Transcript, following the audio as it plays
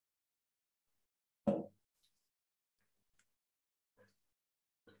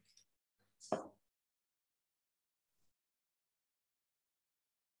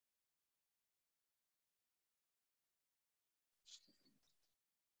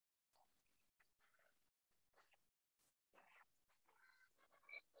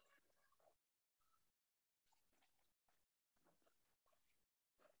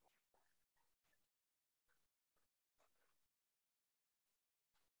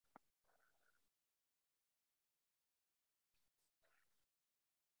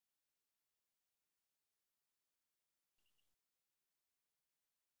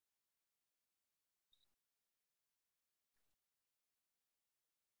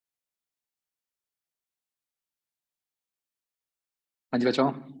हाँ जी बच्चों,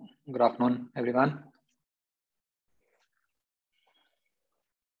 good afternoon everyone.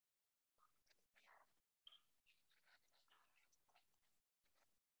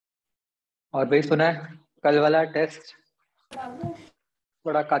 और भाई सुना है कल वाला टेस्ट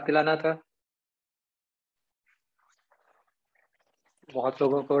बड़ा कातिलाना था, बहुत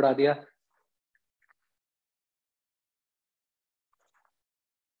लोगों को उड़ा दिया।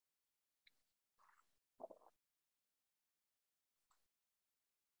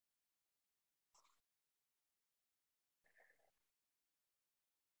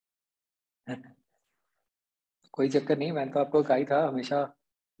 कोई चक्कर नहीं, मैंने तो आपको कहा ही था हमेशा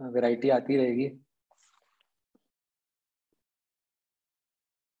वैरायटी आती रहेगी।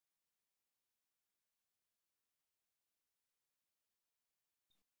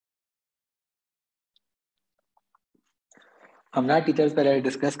 हम ना टीचर्स पहले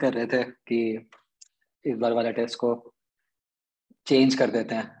डिस्कस कर रहे थे कि इस बार वाला टेस्ट को चेंज कर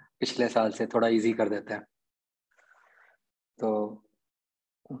देते हैं, पिछले साल से थोड़ा इजी कर देते हैं। तो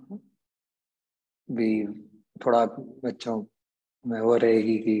भी थोड़ा बच्चों में वो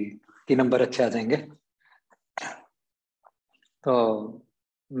रहेगी कि नंबर अच्छे आ जाएंगे। तो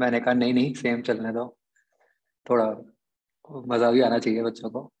मैंने कहा नहीं नहीं, सेम चलने दो, थोड़ा मजा भी आना चाहिए बच्चों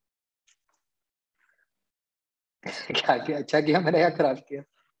को। क्या किया, अच्छा किया मैंने या खराब किया?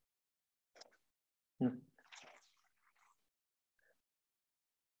 हम्म।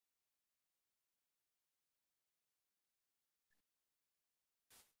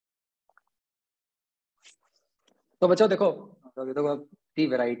 तो बच्चों देखो, अभी तो की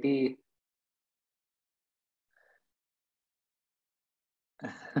वैरायटी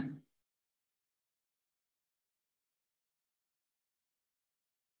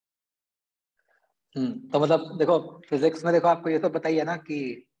तो मतलब देखो, फिजिक्स में देखो आपको ये तो पता ही है ना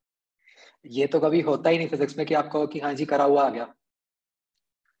कि ये तो कभी होता ही नहीं फिजिक्स में कि आपको कि हाँ जी करा हुआ आ गया,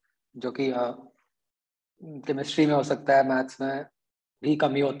 जो कि केमिस्ट्री में हो सकता है, मैथ्स में भी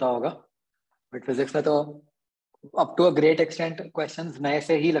कम ही होता होगा। बट फिजिक्स में तो up to a great extent questions नए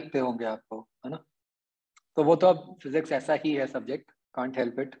से ही लगते होंगे आपको, है ना? तो वो तो अब फिजिक्स ऐसा ही है subject, can't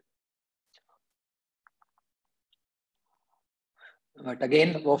help it. But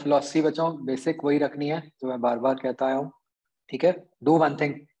again वो फिलोसफी बच्चों बेसिक वही रखनी है जो मैं बार बार कहता आया हूँ। ठीक है, डू वन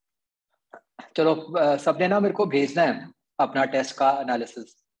थिंग। चलो सबने ना मेरे को भेजना है अपना टेस्ट का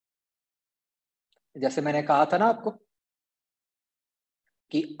एनालिसिस। जैसे मैंने कहा था ना आपको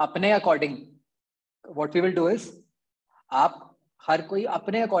कि अपने according what we will do is, आप हर कोई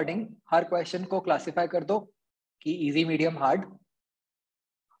अपने अकॉर्डिंग हर क्वेश्चन को क्लासिफाई कर दो कि इजी मीडियम हार्ड,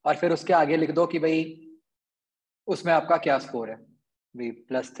 और फिर उसके आगे लिख दो कि भाई उसमें आपका क्या स्कोर है, भाई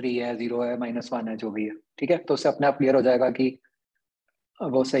 +3 है, 0 है, -1 है, जो भी है। ठीक है, तो उससे अपने आप क्लियर हो जाएगा कि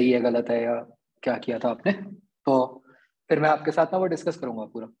वो सही है गलत है या क्या किया था आपने। तो फिर मैं आपके साथ ना वो डिस्कस करूंगा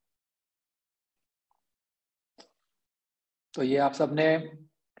पूरा। तो ये आप सबने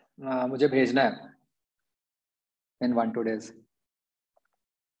मुझे भेजना है इन 1-2 डेज।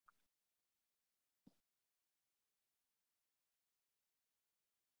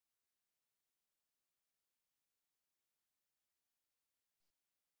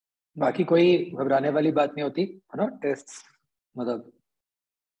 बाकी कोई घबराने वाली बात नहीं होती, है ना? टेस्ट मतलब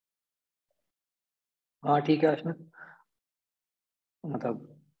हाँ ठीक है आशना, मतलब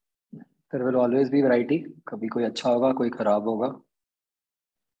there will always be variety, कभी कोई अच्छा होगा कोई खराब होगा।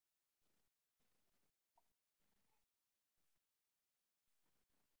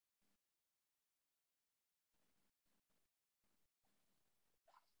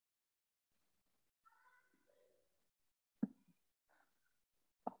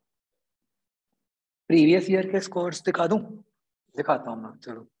 प्रीवियस ईयर के स्कोर्स दिखा दूं? दिखाता हूँ मैं,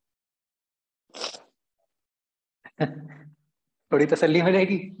 चलो। थोड़ी तसल्ली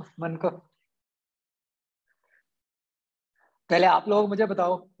मिलेगी मन को। पहले आप लोग मुझे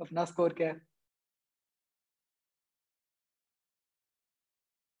बताओ अपना स्कोर क्या है,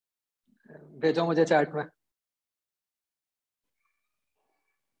 भेजो मुझे चैट में।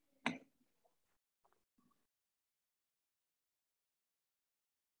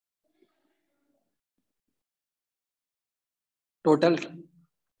 टोटल,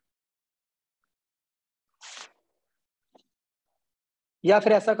 या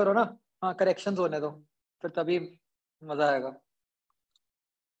फिर ऐसा करो ना, हाँ करेक्शंस होने दो, फिर तभी मजा आएगा।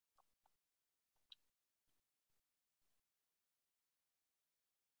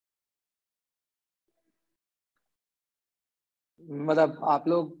 मतलब आप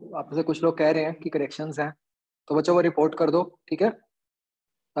लोग, आप में से कुछ लोग कह रहे हैं कि करेक्शंस हैं, तो बच्चों वो रिपोर्ट कर दो, ठीक है,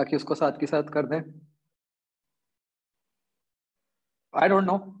 ताकि उसको साथ के साथ कर दें। I don't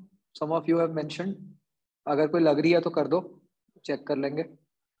know, some of you have mentioned, अगर कोई लग रही है तो कर दो, चेक कर लेंगे।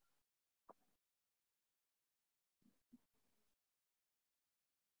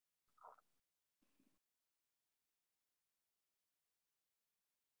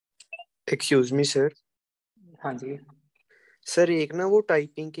 Excuse me sir. हाँ जी। सर एक ना वो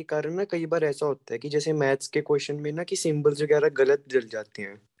टाइपिंग के कारण ना कई बार ऐसा होता है कि जैसे मैथ्स के क्वेश्चन में ना कि सिंबल्स वगैरह गलत डल जाते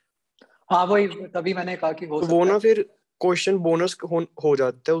हैं। हाँ वही, तभी मैंने कहा कि हो तो वो सकता ना है। फिर क्वेश्चन बोनस हो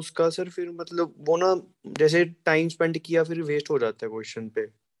जाता है उसका सर, फिर मतलब वो ना जैसे टाइम स्पेंड किया फिर वेस्ट हो जाता है क्वेश्चन पे।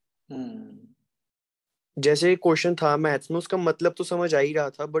 हम्म जैसे क्वेश्चन था मैथ्स में उसका मतलब तो समझ आ ही रहा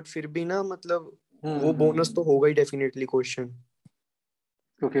था, बट फिर भी ना मतलब वो बोनस तो हम्म। होगा ही डेफिनेटली क्वेश्चन।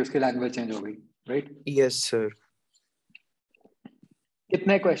 क्योंकि उसकी लैंग्वेज चेंज हो गई, राइट। Yes sir.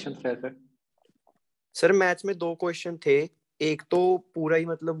 कितने क्वेश्चन थे सर? सर मैथ्स में दो क्वेश्चन थे। एक तो पूरा ही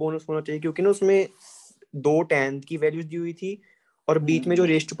मतलब बोनस होना चाहिए क्योंकि ना उसमें दो टेन की वैल्यूज दी हुई थी, और बीच में जो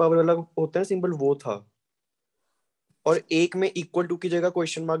हम्म। रेस्ट पावर वाला होता है सिंबल वो था, और एक में इक्वल टू की जगह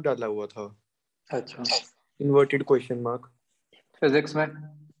क्वेश्चन मार्क डाला हुआ था, अच्छा। Inverted question mark. फिजिक्स में?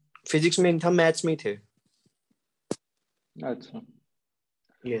 फिजिक्स में नहीं था, मैथ्स में ही थे। अच्छा।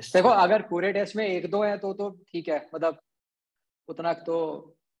 यस देखो सर। अगर पूरे टेस्ट में एक दो है तो ठीक है, मतलब उतना तो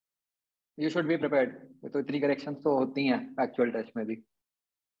यू शुड बी प्रिपेयर्ड। तो इतनी करेक्शंस तो होती हैं एक्चुअल टेस्ट में भी।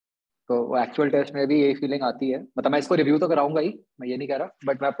 तो वो एक्चुअल टेस्ट में भी यही फीलिंग आती है, मतलब मैं इसको रिव्यू तो कराऊंगा ही, मैं ये नहीं कह रहा,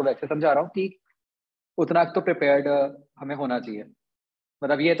 बट मैं आपको वैसे समझा रहा हूँ कि उतना तो प्रिपेयर्ड हमें होना चाहिए।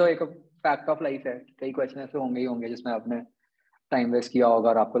 मतलब ये तो एक फैक्ट ऑफ लाइफ है, कई क्वेश्चन ऐसे होंगे ही होंगे जिसमें आपने टाइम वेस्ट किया होगा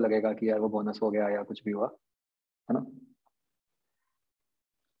और आपको लगेगा कि यार वो बोनस हो गया या कुछ भी हुआ, है ना।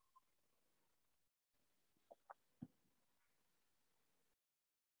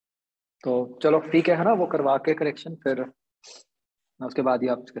 तो चलो ठीक है ना, वो करवा के करेक्शन फिर मैं उसके बाद ही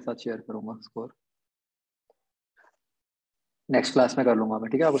आपके साथ शेयर करूंगा स्कोर। नेक्स्ट क्लास में कर लूंगा मैं,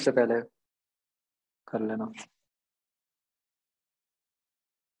 ठीक है, आप उससे पहले कर लेना।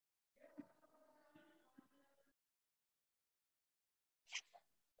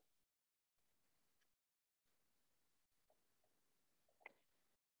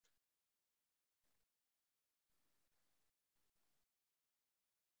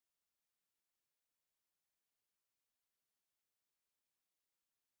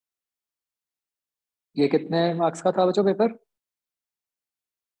 ये कितने मार्क्स का था बच्चों पेपर?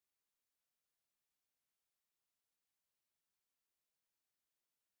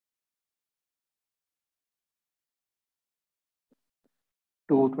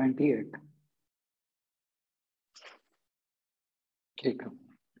 228। ठीक है।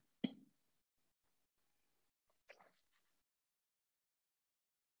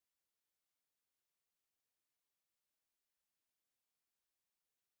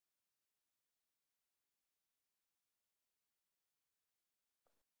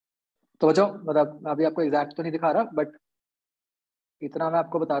 तो बच्चों मतलब अभी आपको एग्जैक्ट तो नहीं दिखा रहा, बट इतना मैं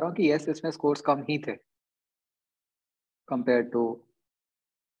आपको बता रहा हूँ कि यस इसमें स्कोर्स कम ही थे compare to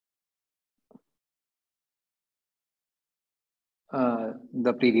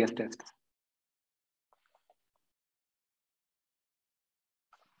the previous test.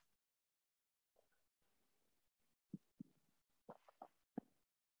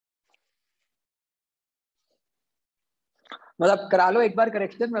 मतलब करा लो एक बार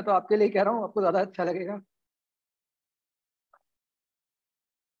करेक्शन, मैं तो आपके लिए कह रहा हूँ, आपको ज्यादा अच्छा लगेगा।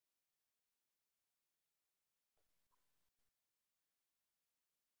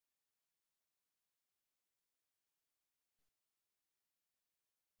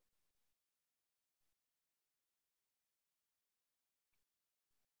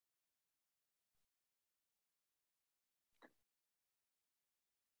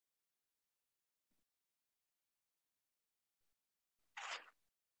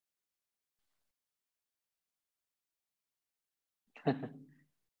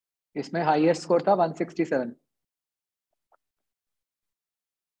 इसमें हाईएस्ट स्कोर था 167।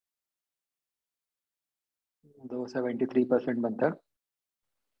 273% बनता है।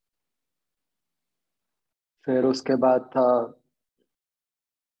 फिर उसके बाद था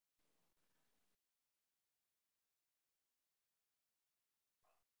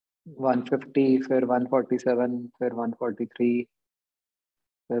 150, फिर 147, फिर 143,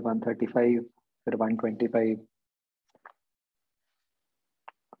 फिर 135, फिर 125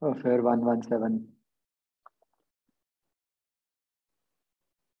 और फिर 117।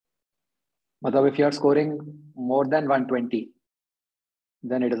 मतलब if you are scoring more than 120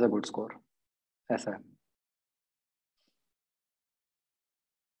 then it is a good score, ऐसा है।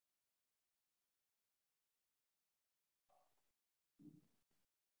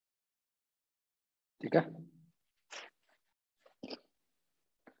 ठीक है।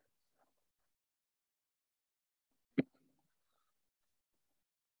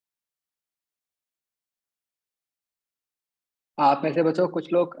 आप में से बच्चों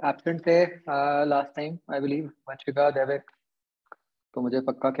कुछ लोग एब्सेंट थे last time, I believe Vanshika, देविक, तो मुझे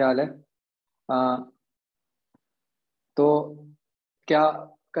पक्का ख्याल है। अ, तो क्या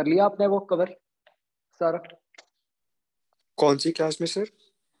कर लिया आपने वो कवर सारा कौन सी क्लास में सर?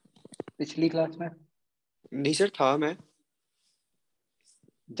 पिछली क्लास में? नहीं सर, था मैं।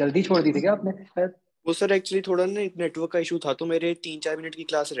 जल्दी छोड़ दी थी क्या आपने शायद? वो सर एक्चुअली थोड़ा ना नेटवर्क का इशू था, तो मेरे 3-4 मिनट की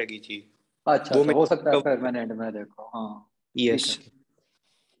क्लास रह गई थी। अच्छा वो अच्छा, मैं हो सकता है कब? फिर मैंने एंड में देखो। हाँ यस। ठीक है।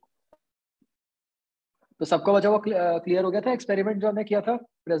 तो सबको बचा वो क्लियर हो गया था एक्सपेरिमेंट जो हमने किया था,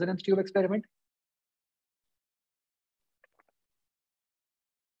 रेजोनेंस ट्यूब एक्सपेरिमेंट?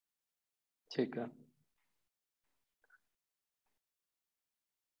 ठीक है।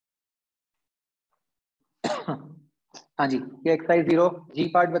 हाँ जी, ये एक्सरसाइज 0 जी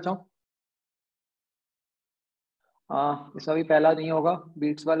पार्ट बचाओ। इसमें भी पहला नहीं होगा,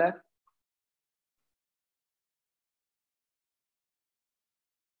 बीट्स वाला है।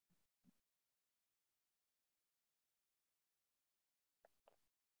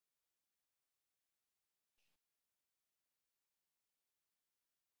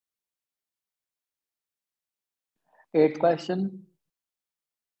 एट क्वेश्चन,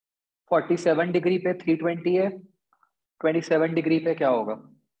 47 डिग्री पे 320 है, 27 डिग्री पे क्या होगा?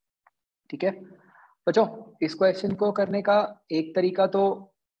 ठीक है बच्चों, इस क्वेश्चन को करने का एक तरीका तो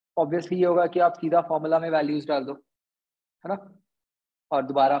ऑब्वियसली ये होगा कि आप सीधा फॉर्मूला में वैल्यूज डाल दो, है ना, और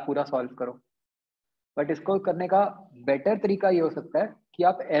दोबारा पूरा सॉल्व करो। बट इसको करने का बेटर तरीका ये हो सकता है कि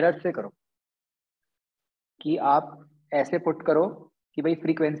आप एरर से करो, कि आप ऐसे पुट करो कि भाई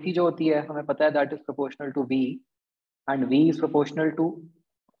फ्रीक्वेंसी जो होती है हमें पता है that is proportional to we, and we is proportional to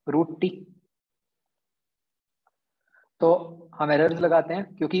root T. तो हम एरर्स लगाते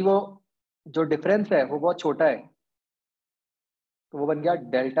हैं क्योंकि वो जो डिफरेंस है वो बहुत छोटा है। तो वो बन गया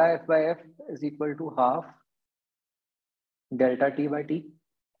delta F by F is equal to half delta T by T.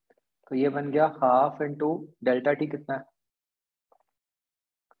 तो ये बन गया हाफ इंटू डेल्टा टी कितना है,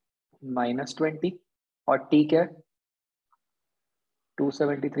 -20, और टी क्या है,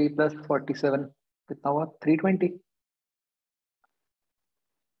 273 प्लस 47 कितना हुआ, 320।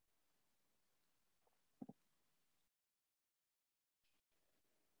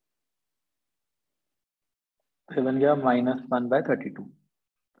 फिर बन गया -1/32।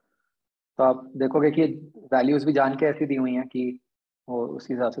 तो आप देखोगे कि वैल्यूज भी जान के ऐसी दी हुई हैं कि वो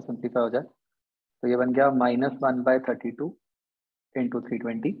उसी हिसाब से सिंप्लीफाई हो जाए। तो ये बन गया -1/32 इंटू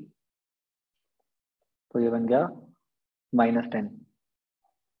 320। तो ये बन गया -10।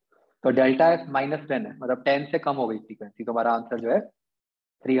 तो डेल्टा एफ -10 है, मतलब 10 से कम हो गई फ्रीक्वेंसी, तो हमारा आंसर जो है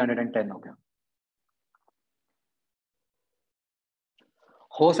 310 हो गया।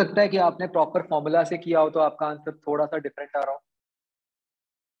 हो सकता है कि आपने प्रॉपर फॉर्मूला से किया हो तो आपका आंसर थोड़ा सा डिफरेंट आ रहा हो।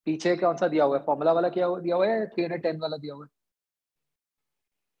 पीछे कौन सा दिया हुआ है, फॉर्मूला वाला क्या दिया हुआ है या 310 वाला दिया हुआ है?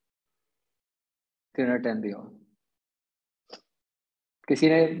 310 दिया हुआ है। किसी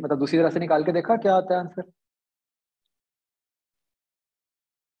ने मतलब दूसरी तरह से निकाल के देखा क्या आता है आंसर?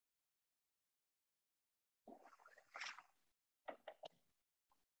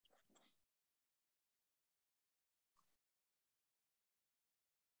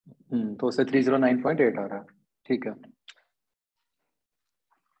 तो उससे 309.8 आ रहा है। ठीक है,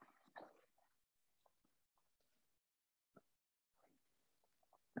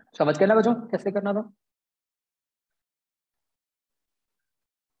 समझ गए ना बच्चों कैसे करना था?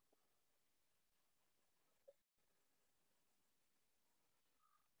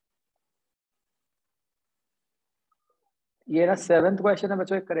 ये ना 7th क्वेश्चन है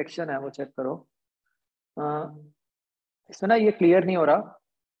बच्चों, एक करेक्शन है वो चेक करो। अ, इसमें ना ये क्लियर नहीं हो रहा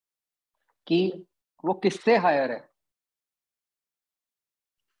कि वो किससे हायर है।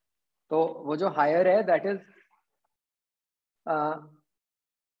 तो वो जो हायर है that is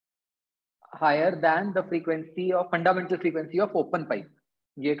higher than the frequency of fundamental frequency of open pipe,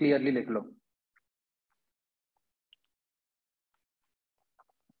 ये क्लियरली लिख लो।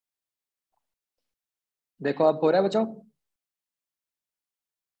 देखो अब हो रहा है बच्चों?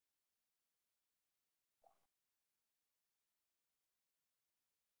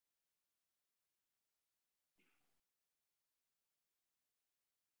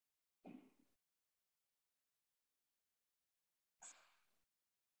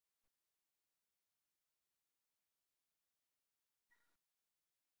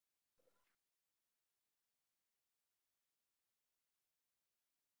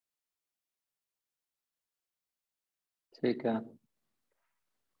 ठीक है।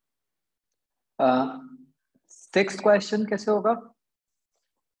 6th क्वेश्चन कैसे होगा?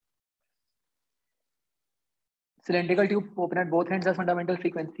 Cylindrical tube open at both ends at fundamental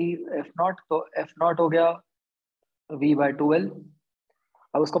frequency F not, तो एफ नॉट हो गया v/2l।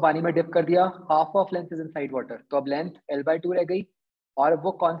 अब उसको पानी में डिप कर दिया, half of length is inside water, तो अब लेंथ l/2 रह गई। और अब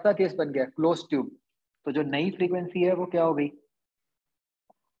वो कौन सा केस बन गया, क्लोज ट्यूब। तो जो नई फ्रीक्वेंसी है वो क्या हो गई,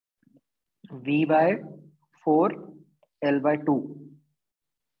 v/4 l/2,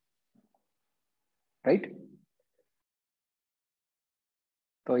 राइट।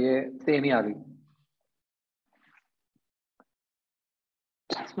 तो ये सेम ही आ गई।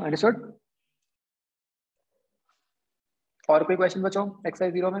 अंडरस्टूड। और कोई क्वेश्चन बचाओ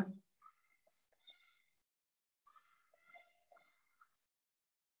एक्सरसाइज 0 में।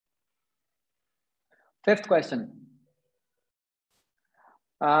 फिफ्थ क्वेश्चन,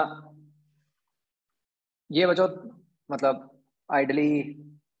 ये बचो, मतलब आइडली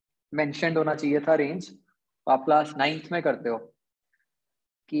मेंशन्ड होना चाहिए था रेंज। आप क्लास 9th में करते हो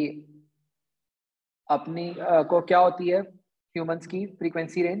कि अपनी को क्या होती है ह्यूमंस की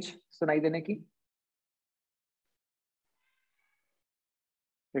फ्रीक्वेंसी रेंज सुनाई देने की,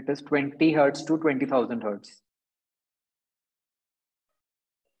 it is 20 hertz to 20,000 hertz.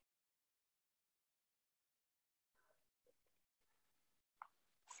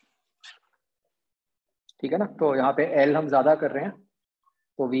 ठीक है ना, तो यहाँ पे एल हम ज्यादा कर रहे हैं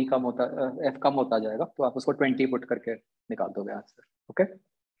तो वी कम होता, एफ कम होता जाएगा, तो आप उसको 20 पुट करके निकाल दोगे answer. Okay,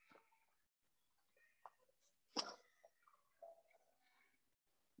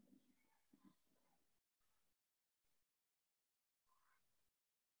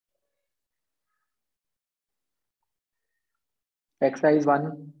 exercise 1।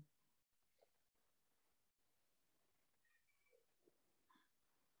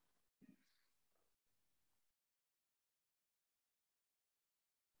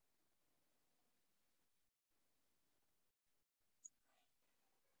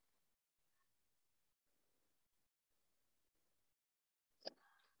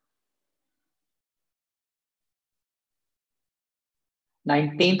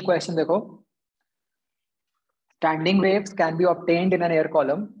 Nineteenth question देखो, standing waves can be obtained in an air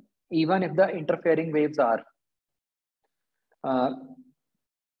column even if the interfering waves are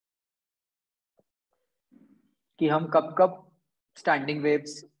कि हम कब कब स्टैंडिंग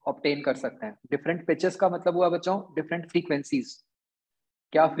वेव्स ऑब्टेन कर सकते हैं। डिफरेंट पिचेस का मतलब हुआ बच्चों डिफरेंट फ्रीक्वेंसीज।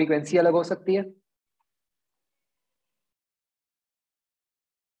 क्या फ्रीक्वेंसी अलग हो सकती है?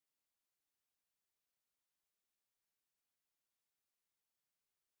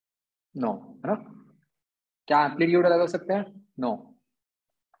 नो, है ना। क्या एम्पलीट्यूड अलग हो सकते हैं? नो।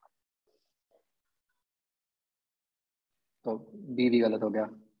 तो डी भी गलत हो गया।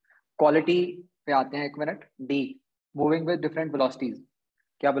 क्वालिटी पे आते हैं, एक minute. D, moving with different velocities,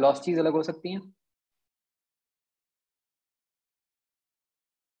 क्या वेलोसिटीज अलग हो सकती हैं?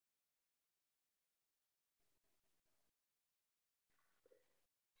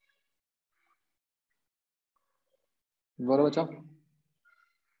 बोलो बच्चों,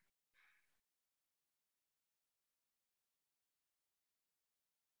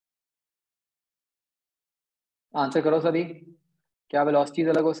 आंसर करो सभी, क्या वेलोसिटीज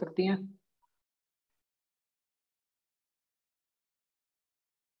अलग हो सकती हैं?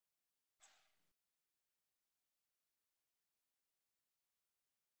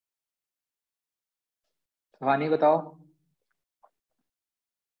 कहानी बताओ।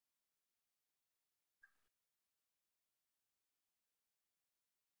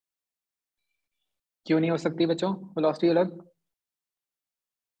 क्यों नहीं हो सकती बच्चों वेलोसिटी अलग?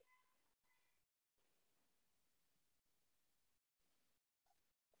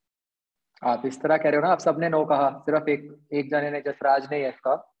 आप इस तरह कह रहे हो ना, आप सबने नो कहा, सिर्फ एक एक जने ने, जसराज ने यस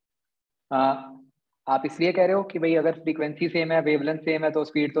कहा। आप इसलिए कह रहे हो कि भाई अगर फ्रीक्वेंसी सेम है, वेवलेंथ सेम है, तो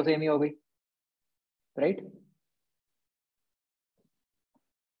स्पीड तो सेम ही हो गई, राइट।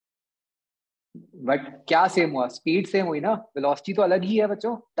 बट क्या सेम हुआ? स्पीड सेम हुई ना, वेलोसिटी तो अलग ही है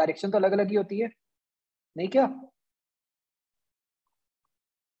बच्चों, डायरेक्शन तो अलग अलग ही होती है, नहीं क्या?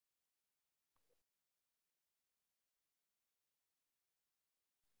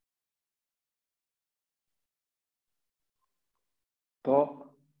 तो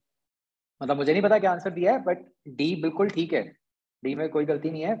मतलब मुझे नहीं पता क्या आंसर दिया है, बट डी बिल्कुल ठीक है, डी में कोई गलती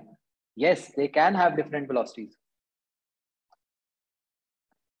नहीं है। Yes, they can have different velocities.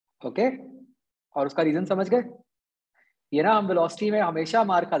 Okay, और उसका रीजन समझ गए? ये ना, हम वेलोसिटी में हमेशा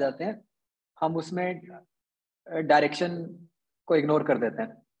मार खा जाते हैं, हम उसमें डायरेक्शन को इग्नोर कर देते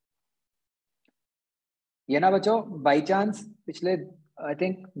हैं। ये ना बच्चों, बाई चांस पिछले आई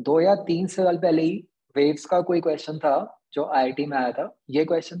थिंक 2 या 3 साल पहले ही वेव्स का कोई क्वेश्चन था जो आईआईटी में आया था। ये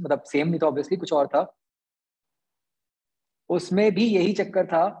क्वेश्चन मतलब सेम नहीं था ऑब्वियसली, कुछ और था। उसमें भी यही चक्कर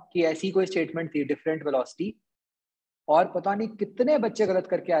था कि ऐसी कोई स्टेटमेंट थी डिफरेंट वेलोसिटी, और पता नहीं कितने बच्चे गलत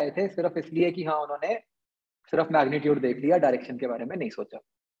करके आए थे सिर्फ इसलिए कि हाँ उन्होंने सिर्फ मैग्नीट्यूड देख लिया, डायरेक्शन के बारे में नहीं सोचा,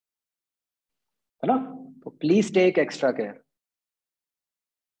 है ना? तो please take extra care.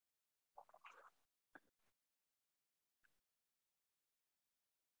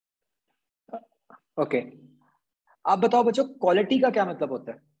 Okay, आप बताओ बच्चों, क्वालिटी का क्या मतलब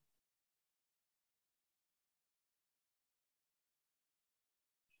होता है?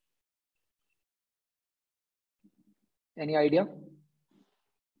 Any idea?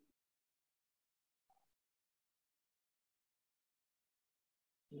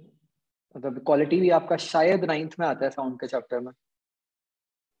 मतलब क्वालिटी भी आपका शायद 9th में आता है साउंड के चैप्टर में।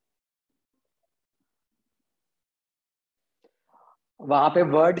 वहां पे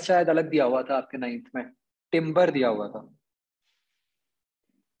वर्ड शायद अलग दिया हुआ था आपके 9th में, टिम्बर दिया हुआ था।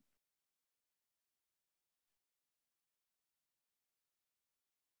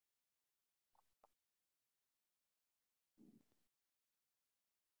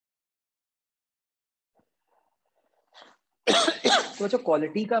 तो जो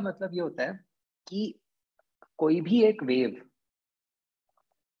क्वालिटी का मतलब ये होता है कि कोई भी एक वेव,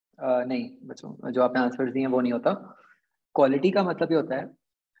 नहीं बच्चों, जो आपने आंसर दिए हैं वो नहीं होता। क्वालिटी का मतलब ये होता है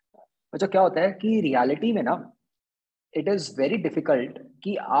बच्चों, क्या होता है कि रियलिटी में ना, इट इज वेरी डिफिकल्ट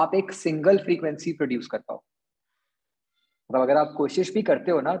कि आप एक सिंगल फ्रीक्वेंसी प्रोड्यूस कर पाओ। मतलब अगर आप कोशिश भी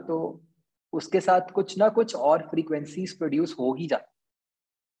करते हो ना, तो उसके साथ कुछ ना कुछ और फ्रीक्वेंसीज प्रोड्यूस हो ही जाती,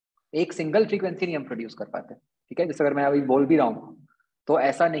 एक सिंगल फ्रीक्वेंसी नहीं हम प्रोड्यूस कर पाते। ठीक है, जैसे अगर मैं अभी बोल भी रहा हूँ, तो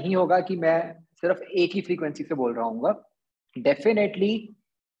ऐसा नहीं होगा कि मैं सिर्फ एक ही फ्रीक्वेंसी से बोल रहा हूँ, डेफिनेटली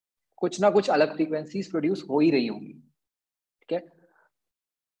कुछ ना कुछ अलग फ्रीक्वेंसीज प्रोड्यूस हो ही रही होंगी। ठीक है,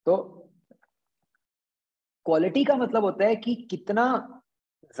 तो क्वालिटी का मतलब होता है कि कितना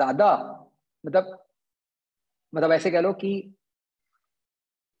ज्यादा, मतलब ऐसे कह लो कि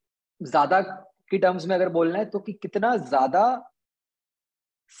ज्यादा की टर्म्स में अगर बोलना है तो कि कितना ज्यादा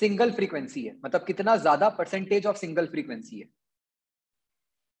सिंगल फ्रीक्वेंसी है, मतलब कितना ज्यादा परसेंटेज ऑफ सिंगल फ्रीक्वेंसी है।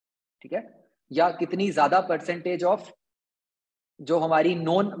 ठीक है, या कितनी ज्यादा परसेंटेज ऑफ जो हमारी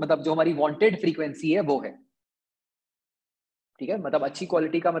नॉन, मतलब जो हमारी वांटेड फ्रीक्वेंसी है वो है। ठीक है, मतलब अच्छी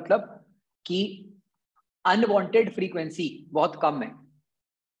क्वालिटी का मतलब कि अनवांटेड फ्रीक्वेंसी बहुत कम है।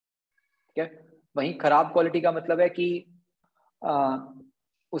 ठीक है, वहीं खराब क्वालिटी का मतलब है कि आ,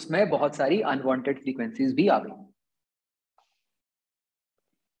 उसमें बहुत सारी अनवांटेड फ्रीक्वेंसीज भी आ गई।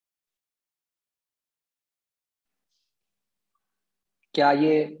 क्या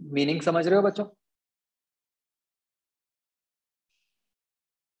ये मीनिंग समझ रहे हो बच्चों?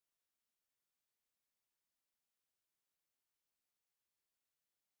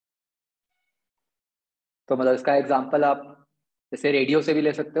 तो मतलब इसका एग्जांपल आप जैसे रेडियो से भी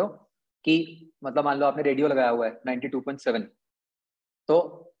ले सकते हो कि मतलब मान लो आपने रेडियो लगाया हुआ है 92.7,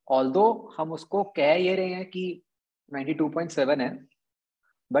 तो ऑल्दो हम उसको कह ये रहे हैं कि 92.7 है,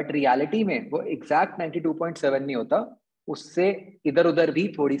 बट रियलिटी में वो एग्जैक्ट 92.7 नहीं होता, उससे इधर उधर भी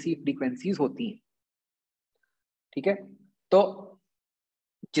थोड़ी सी फ्रीक्वेंसीज होती हैं। ठीक है, तो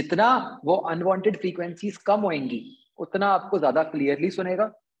जितना वो अनवांटेड फ्रीक्वेंसीज कम होंगी, उतना आपको ज्यादा क्लियरली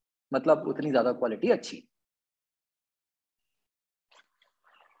सुनेगा, मतलब उतनी ज्यादा क्वालिटी अच्छी।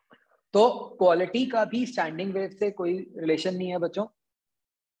 तो क्वालिटी का भी स्टैंडिंग वेव से कोई रिलेशन नहीं है बच्चों,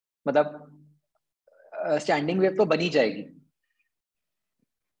 मतलब स्टैंडिंग वेव तो बनी जाएगी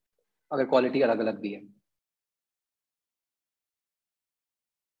अगर क्वालिटी अलग अलग भी है।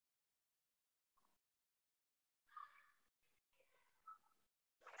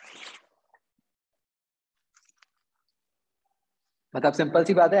 मतलब सिंपल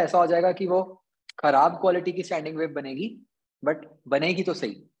सी बात है, ऐसा हो जाएगा कि वो खराब क्वालिटी की स्टैंडिंग वेव बनेगी, बट बनेगी तो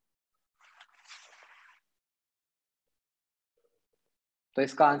सही। तो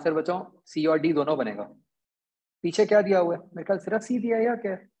इसका आंसर बच्चों सी और डी दोनों बनेगा। पीछे क्या दिया हुआ है? मेरे ख्याल सिर्फ सी दिया है या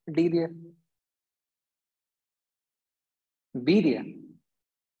क्या, डी दिया? बी दिया?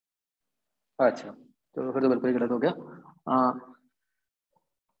 अच्छा, तो फिर तो बिल्कुल ही गलत हो गया।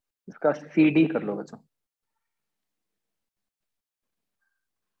 इसका सी डी कर लो बच्चों।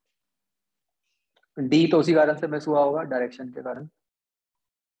 डी तो उसी कारण से मिस हुआ होगा, डायरेक्शन के कारण।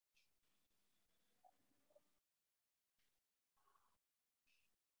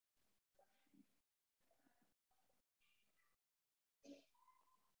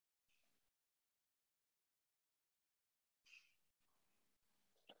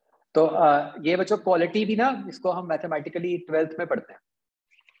 तो ये बच्चों क्वालिटी भी ना, इसको हम मैथमेटिकली 12th में पढ़ते हैं।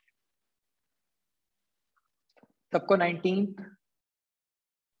 सबको 19th?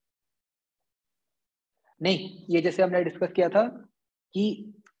 नहीं, ये जैसे हमने डिस्कस किया था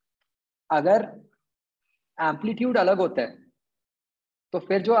कि अगर एम्पलीट्यूड अलग होता है, तो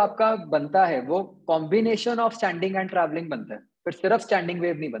फिर जो आपका बनता है वो combination of standing and travelling बनता है, फिर सिर्फ स्टैंडिंग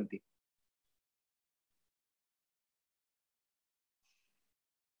वेव नहीं बनती।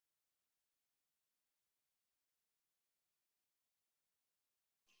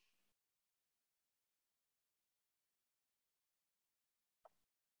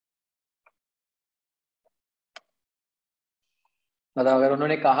 मतलब अगर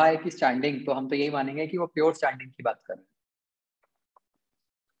उन्होंने कहा है कि स्टैंडिंग, तो हम तो यही मानेंगे कि वो प्योर स्टैंडिंग की बात कर रहे हैं।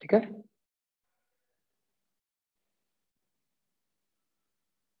 ठीक है।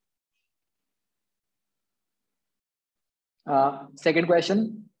 Second question,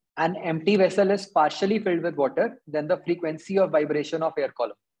 an empty vessel is partially filled with water, then the frequency of vibration of air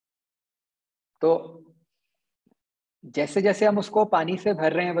column. तो जैसे जैसे हम उसको पानी से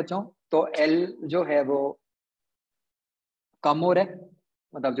भर रहे हैं बच्चों, तो L जो है वो कम हो रहा है,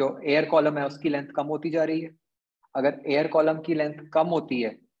 मतलब जो एयर कॉलम है उसकी लेंथ कम होती जा रही है। अगर एयर कॉलम की लेंथ कम होती है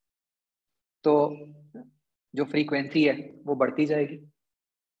तो जो फ्रीक्वेंसी है वो बढ़ती जाएगी।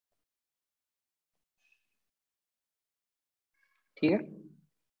 ठीक है।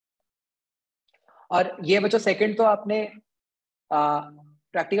 और ये बच्चों सेकंड तो आपने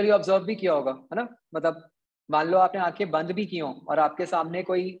प्रैक्टिकली ऑब्जर्व भी किया होगा, है ना। मतलब मान लो आपने आंखें बंद भी की हो और आपके सामने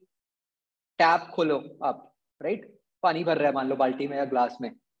कोई टैप खोलो आप, राइट, पानी भर रहा है मान लो बाल्टी में या ग्लास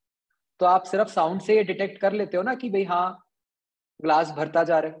में, तो आप सिर्फ साउंड से ये डिटेक्ट कर लेते हो ना कि भाई हाँ ग्लास भरता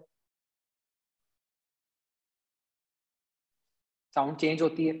जा रहा है, साउंड चेंज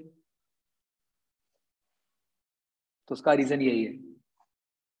होती है, तो उसका रीजन यही है।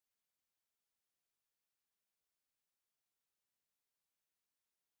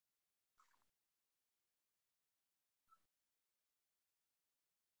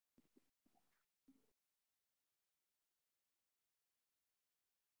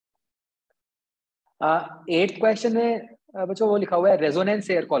 एट्थ क्वेश्चन में बच्चों वो लिखा हुआ है रेजोनेंस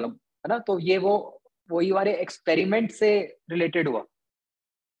एयर कॉलम, है ना। तो ये वो वही वाले एक्सपेरिमेंट से रिलेटेड हुआ।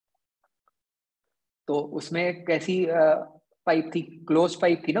 तो उसमें कैसी पाइप थी, क्लोज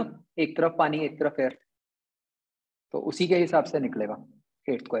पाइप थी ना, एक तरफ पानी एक तरफ एयर, तो उसी के हिसाब से निकलेगा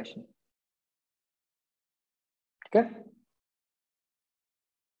एट्थ क्वेश्चन। ठीक है।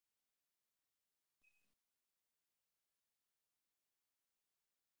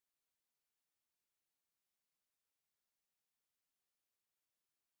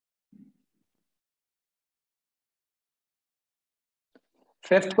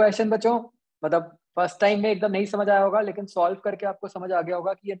 फिफ्थ क्वेश्चन बच्चों, मतलब फर्स्ट टाइम में एकदम नहीं समझ आया होगा, लेकिन सॉल्व करके आपको समझ आ गया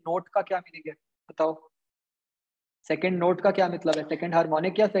होगा कि ये नोट का क्या मीनिंग है। बताओ, सेकंड नोट का क्या मतलब है, सेकंड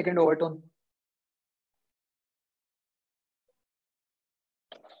हार्मोनिक या second overtone?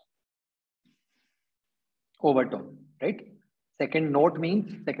 Overtone, right. Second note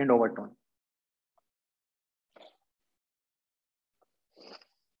means second overtone.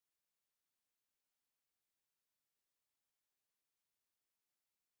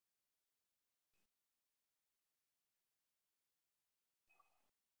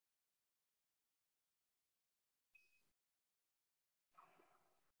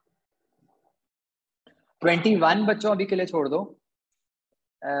 Twenty one बच्चों अभी के लिए छोड़ दो।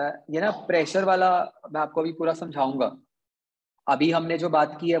 ये ना प्रेशर वाला मैं आपको अभी पूरा समझाऊंगा। अभी हमने जो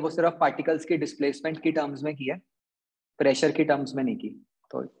बात की है वो सिर्फ पार्टिकल्स की डिस्प्लेसमेंट की टर्म्स में की है, प्रेशर की टर्म्स में नहीं की।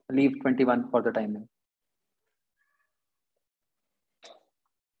 तो लीव 21 फॉर द टाइम।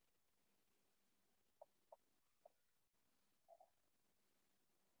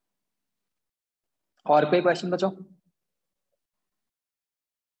 और कोई क्वेश्चन बच्चों?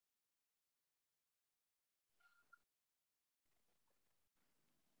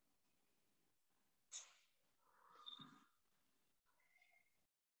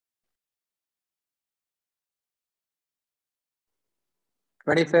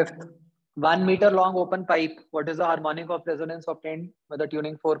 25th, 1 meter long open pipe, what is the harmonic of resonance obtained with the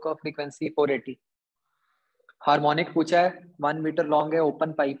tuning fork of frequency 480? Harmonic पूछा है, 1 मीटर लॉन्ग है,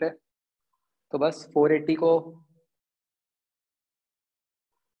 ओपन पाइप है, तो बस 480 को।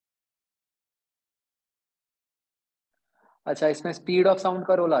 अच्छा, इसमें स्पीड ऑफ साउंड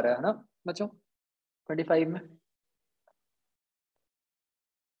का रोल आ रहा है ना बच्चों 25 में।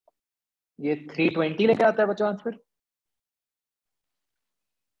 ये 320 लेके आता है बच्चों आंसर।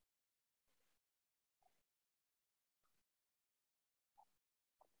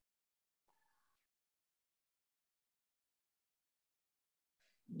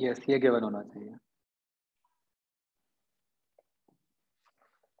 यस, ये गिवन होना चाहिए।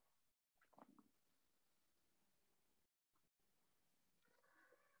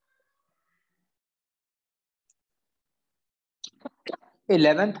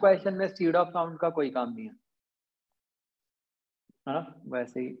 इलेवेंथ क्वेश्चन में स्पीड ऑफ साउंड का कोई काम नहीं है ना,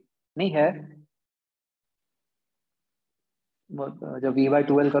 वैसे ही नहीं है। जब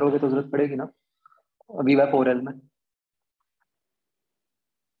V/2L करोगे तो जरूरत पड़ेगी ना, V/4L में।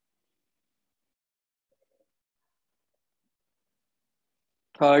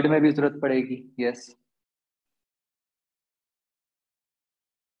 थर्ड में भी जरूरत पड़ेगी, यस।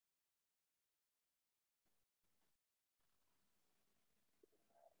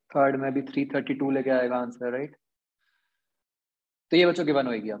 थर्ड में भी 332 लेके आएगा आंसर, राइट? तो ये बच्चों गिवन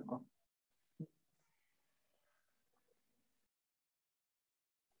होगी आपको।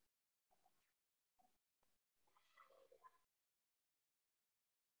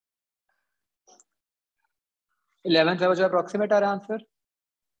 इलेवेंथ में बच्चों अप्रोक्सीमेट आ रहा है आंसर।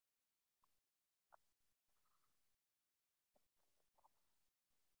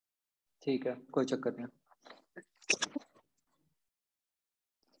 ठीक है, कोई चक्कर नहीं।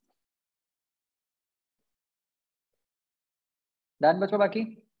 डन बच्चों बाकी?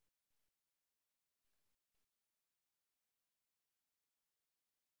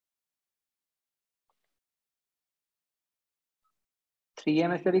 थ्री ए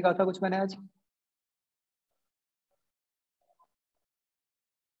में से भी कहा था कुछ मैंने आज।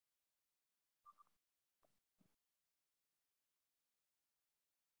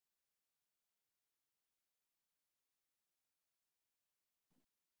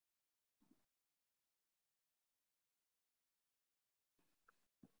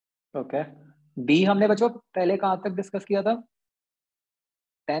 ओके, बी हमने बच्चों पहले कहाँ तक डिस्कस किया था?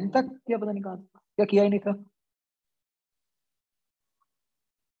 10 तक, या पता नहीं कहाँ तक, या किया ही नहीं था?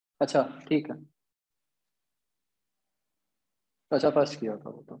 अच्छा ठीक है। अच्छा फर्स्ट किया था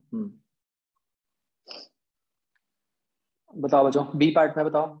वो तो। बताओ बच्चों, बी पार्ट में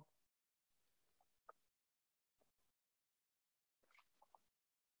बताओ।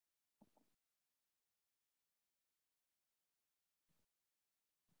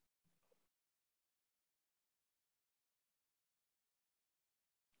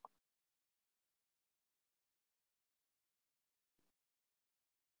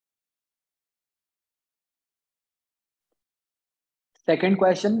 सेकंड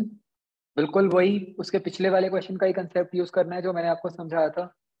क्वेश्चन बिल्कुल वही उसके पिछले वाले क्वेश्चन का ही कंसेप्ट यूज करना है जो मैंने आपको समझाया था,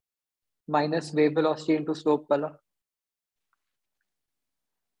 minus wave velocity into slope वाला।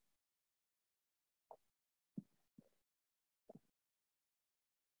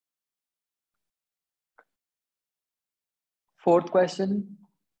 फोर्थ क्वेश्चन,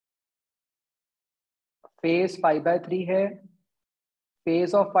 फेज 5/3 है,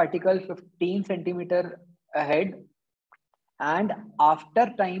 phase of particle 15 centimetre ahead, and after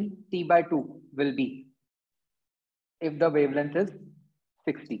time t/2 will be if the wavelength is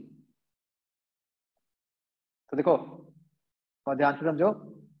 60। तो देखो और ध्यान से समझो,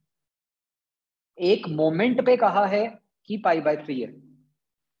 एक मोमेंट पे कहा है कि π/3 है,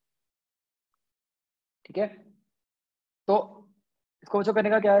 ठीक है? तो इसको जो करने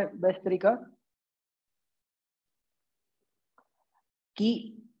का क्या है बेस्ट तरीका,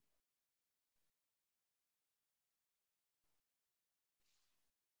 कि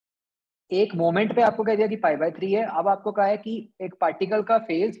एक मोमेंट पे आपको कह दिया कि π/3 है, अब आपको कहा है कि एक पार्टिकल का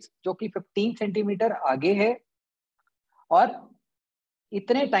फेज जो कि 15 सेंटीमीटर आगे है और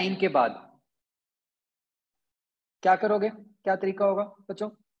इतने टाइम के बाद क्या करोगे, क्या तरीका होगा बच्चों?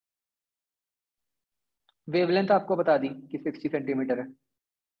 वेवलेंथ आपको बता दी कि 60 सेंटीमीटर है।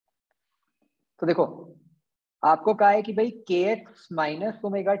 तो देखो आपको कहा है कि भाई के एक्स माइनस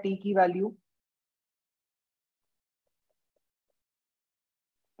ओमेगा टी की वैल्यू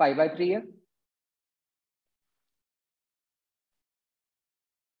π/3 है,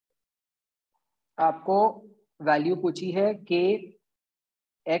 आपको वैल्यू पूछी है के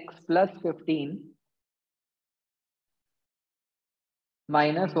x plus 15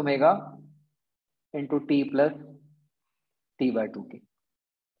 minus omega into T plus t/2 की,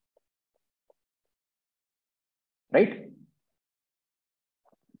 राइट?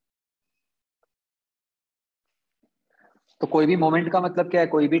 तो कोई भी मोमेंट का मतलब क्या है,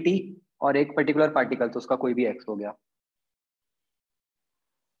 कोई भी टी और एक पर्टिकुलर पार्टिकल, तो उसका कोई भी एक्स हो गया।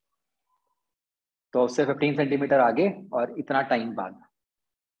 तो उससे 15 सेंटीमीटर आगे और इतना टाइम बाद।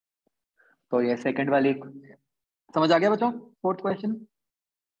 तो ये सेकंड वाली समझ आ गया बच्चों? Fourth question.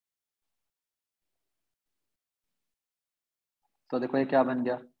 तो देखो ये क्या बन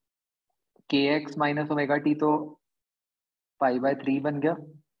गया, के एक्स माइनस ओमेगा टी तो π/3 बन गया।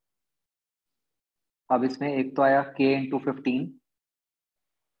 अब इसमें एक तो आया के इंटू 15,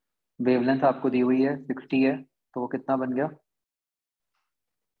 वेवलेंथ आपको दी हुई है 60 है, तो वो कितना बन गया,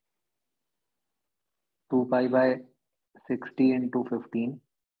 2π/60 इंटू 15।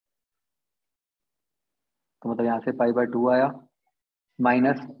 तो मतलब यहाँ से π/2 आया,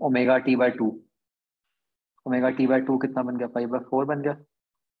 minus omega t/2। Omega t/2 कितना बन गया, π/4 बन गया।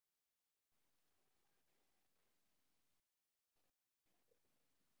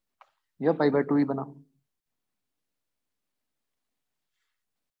 यह π/2 ही बना।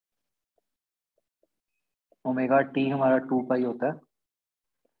 ओमेगा टी हमारा 2π होता है,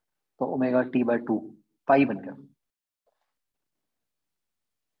 तो ओमेगा t/2 पाई बन गया।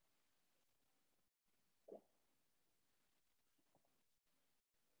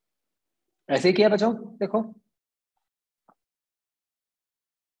 ऐसे ही किया बच्चों, देखो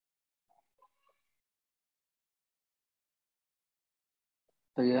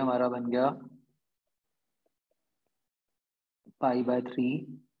तो ये हमारा बन गया π/3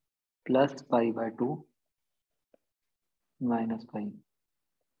 प्लस π/2 माइनस पाई,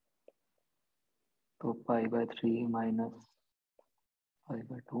 तो π/3 माइनस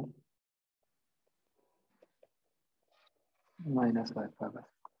π/2 माइनस π/2।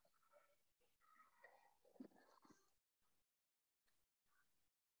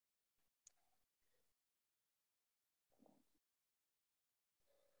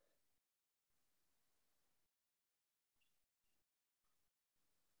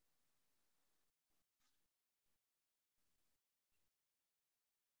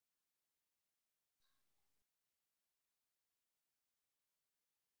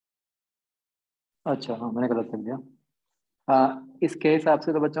 अच्छा हाँ, मैंने गलत लिख दिया। हाँ, इसके हिसाब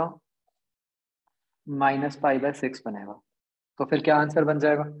से तो बच्चों -π/6 बनेगा। तो फिर क्या आंसर बन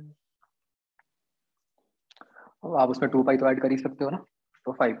जाएगा? अब आप उसमें 2 पाई तो ऐड कर ही सकते हो ना,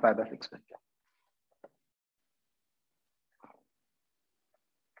 तो 5π/6 बन गया।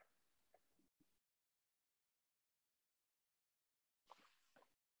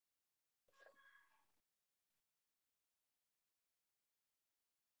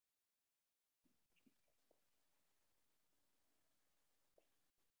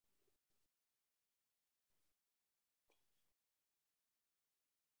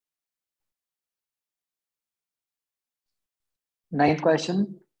 नाइन्थ क्वेश्चन,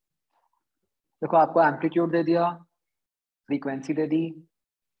 देखो आपको एम्पलीट्यूड दे दिया, फ्रीक्वेंसी दे दी,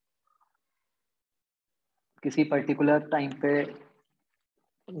 किसी पर्टिकुलर टाइम पे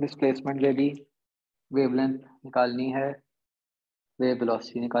डिस्प्लेसमेंट दे दी, वेवलेंथ निकालनी है, वेव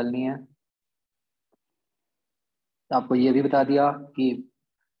वेलोसिटी निकालनी है। तो आपको ये भी बता दिया कि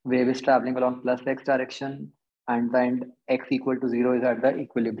wave is traveling along plus x direction and the end x equal to 0 is at the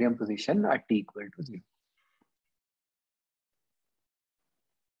equilibrium position at t equal to 0।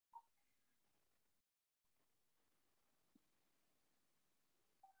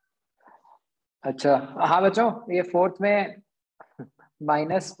 अच्छा हाँ बच्चों, ये फोर्थ में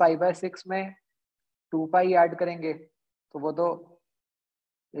 -π/6 में 2 पाई ऐड करेंगे तो वो तो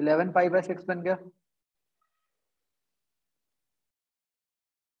 11π/6 बन गया।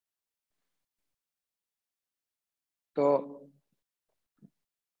 तो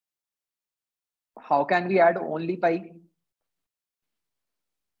how can we add only पाई?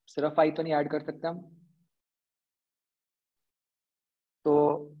 सिर्फ पाई तो नहीं ऐड कर सकते हम। तो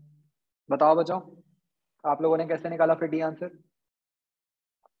बताओ बच्चों, आप लोगों ने कैसे निकाला फिर डी आंसर?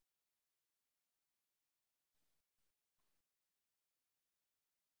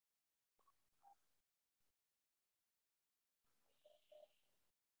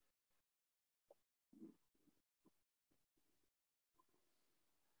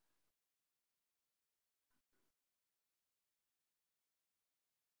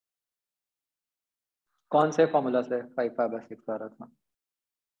 कौन से फॉर्मूला से 5π/6 आ रहा था?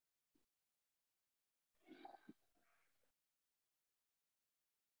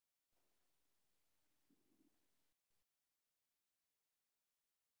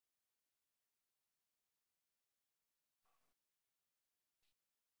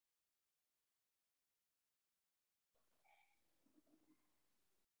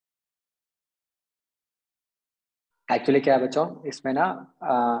 एक्चुअली क्या है बच्चों, इसमें ना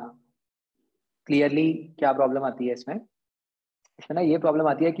क्लियरली क्या प्रॉब्लम आती है इसमें? इसमें ना ये प्रॉब्लम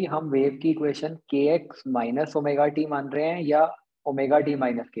आती है कि हम वेव की इक्वेशन के एक्स माइनस ओमेगा टी मान रहे हैं या ओमेगा टी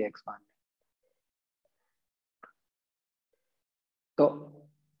माइनस के एक्स मान रहे हैं।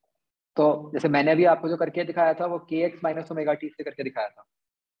 तो जैसे मैंने अभी आपको जो करके दिखाया था वो के एक्स माइनस ओमेगा टी से करके दिखाया था,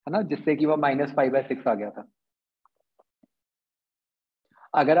 है ना, जिससे कि वो -π/6 आ गया था।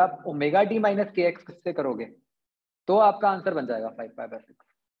 अगर आप ओमेगा टी माइनस के एक्स से करोगे तो आपका आंसर बन जाएगा 5π/6।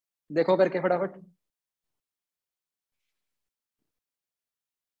 देखो करके फटाफट।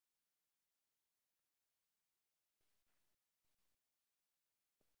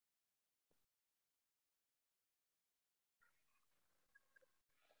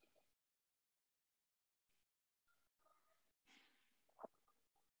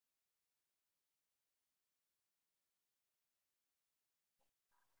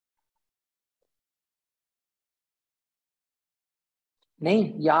 नहीं,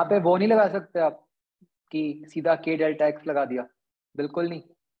 यहाँ पे वो नहीं लगा सकते आप कि सीधा के डेल्टा एक्स लगा दिया, बिल्कुल नहीं,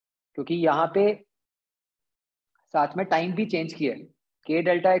 क्योंकि यहाँ पे साथ में टाइम भी चेंज किया है। के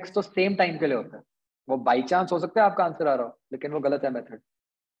डेल्टा एक्स तो सेम टाइम के लिए होता है। वो बाई चांस हो सकता है आपका आंसर आ रहा हो, लेकिन वो गलत है मेथड।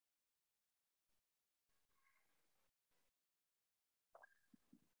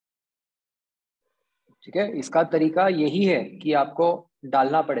 ठीक है, इसका तरीका यही है कि आपको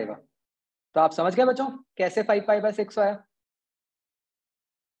डालना पड़ेगा। तो आप समझ गए बच्चों कैसे 5π/6 आया?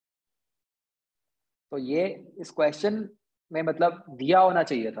 तो ये इस क्वेश्चन में मतलब दिया होना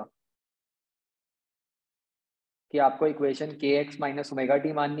चाहिए था कि आपको equation kx minus omega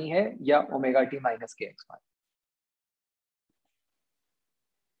T माननी है या ओमेगा टी माइनस kx माननी।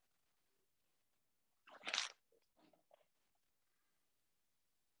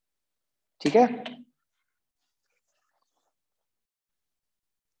 ठीक है,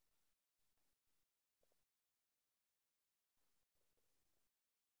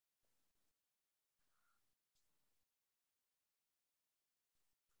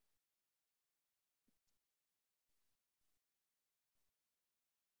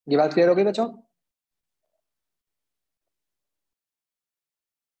 ये बात क्लियर हो गई बच्चों?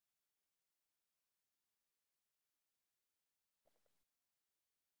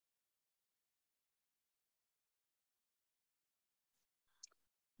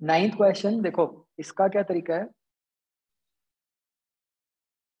 नाइन्थ क्वेश्चन देखो, इसका क्या तरीका है।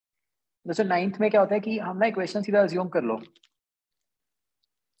 जैसे नाइन्थ में क्या होता है कि हम ना इक्वेशन सीधा अज्यूम कर लो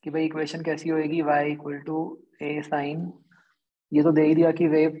कि भाई इक्वेशन कैसी होएगी, y equal to A sign, ये तो दे ही दिया कि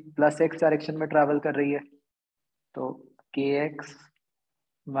वेव प्लस एक्स डायरेक्शन में ट्रैवल कर रही है, तो के x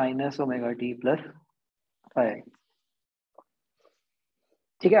minus omega T plus 5।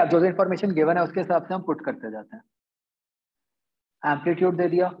 ठीक है, अब जो इन्फॉर्मेशन गिवन है उसके हिसाब से हम पुट करते जाते हैं। एम्पलीट्यूड दे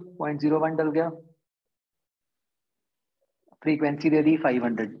दिया 0.01 डल गया, फ्रीक्वेंसी दे दी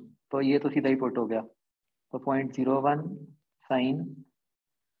 500, तो ये तो सीधा ही पुट हो गया, तो 0.01 साइन।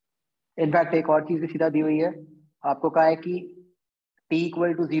 इनफैक्ट एक और चीज भी सीधा दी हुई है, आपको कहा है कि t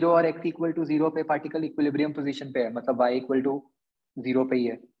इक्वल टू 0 और x इक्वल टू 0 पे पार्टिकल इक्विलिब्रियम पोजीशन पे है, मतलब y इक्वल टू 0 पे ही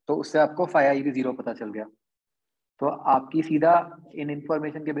है, तो उससे आपको फाई भी 0 पता चल गया। तो आपकी सीधा इन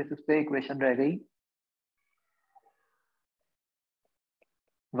इंफॉर्मेशन के बेसिस पे इक्वेशन रह गई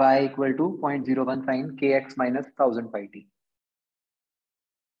y equal to 0.01 sign kx minus 1000πt।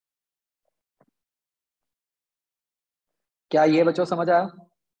 क्या ये बच्चों समझ आया?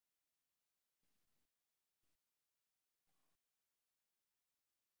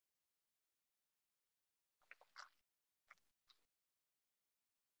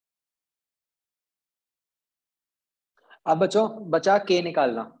 अब बच्चों बचा k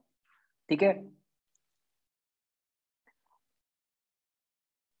निकालना। ठीक है,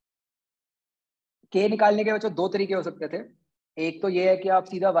 k निकालने के बच्चों दो तरीके हो सकते थे। एक तो ये है कि आप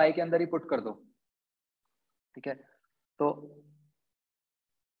सीधा y के अंदर ही पुट कर दो। ठीक है, तो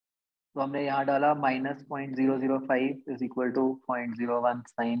हमने यहाँ डाला -0.005 is equal to 0.01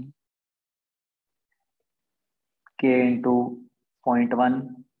 sign k into 0.1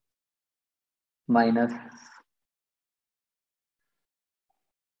 minus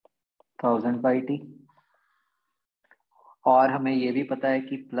 1000πt। और हमें ये भी पता है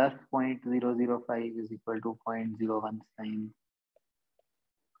कि plus 0.005 is equal to 0.01 sign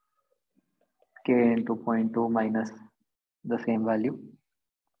k into 0.2 minus the same value.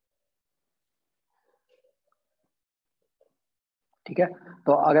 ठीक है,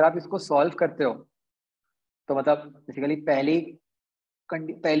 तो अगर आप इसको सॉल्व करते हो तो मतलब बेसिकली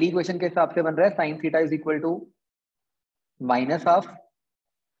पहली इक्वेशन के हिसाब से बन रहा है sine theta is equal to minus half,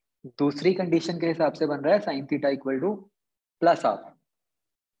 दूसरी कंडीशन के हिसाब से बन रहा है sine theta equal two plus half,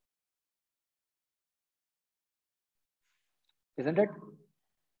 isn't it?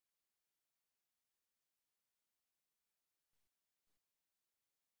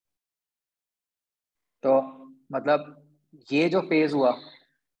 तो मतलब ये जो फेज हुआ,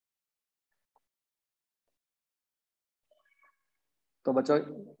 तो बच्चों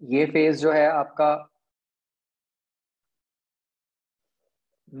ये फेज जो है आपका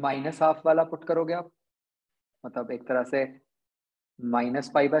माइनस हाफ वाला पुट करोगे आप, मतलब एक तरह से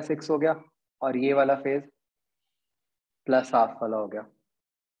 -π/6 हो गया, और ये वाला फेज प्लस हाफ वाला हो गया।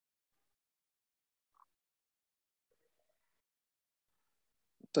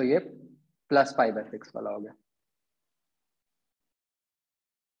 तो ये +π/6 वाला हो गया।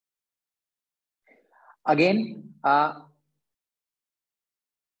 अगेन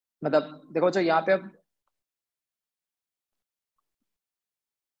मतलब देखो जो यहाँ पे अब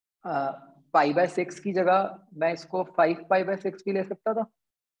π/6 की जगह मैं इसको 5π/6 भी ले सकता था।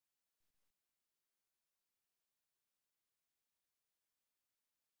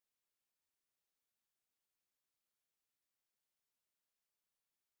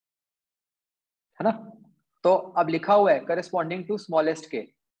 है ना, तो अब लिखा हुआ है करस्पॉन्डिंग टू स्मॉलेस्ट के।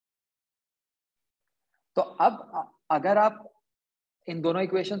 तो अब अगर आप इन दोनों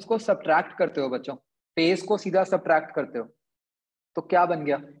इक्वेशंस को सब्ट्रैक्ट करते हो बच्चों, फेज को सीधा सब्ट्रैक्ट करते हो, तो क्या बन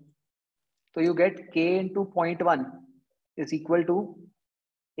गया? तो you get k into 0.1 is equal to,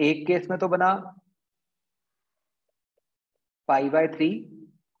 एक केस में तो बना π/3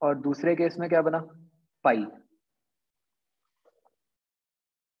 और दूसरे केस में क्या बना पाई।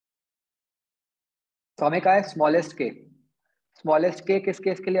 तो हमें कहा है स्मॉलेस्ट के, स्मॉलेस्ट के किस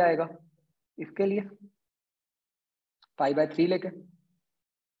केस के लिए आएगा, इसके लिए π/3 लेके।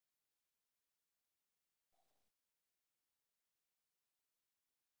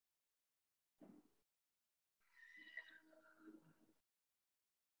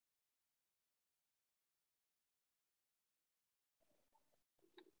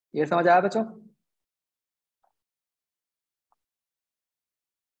 ये समझ आया बच्चों?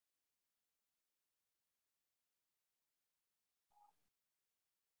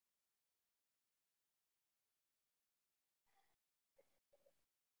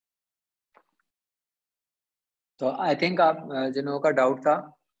 तो आई थिंक आप जिन लोगों का डाउट था,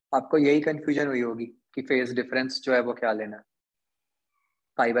 आपको यही कंफ्यूजन हुई होगी कि फेज डिफरेंस जो है वो क्या लेना है,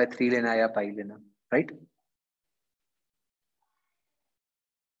 π/3 लेना है या पाई लेना, राइट?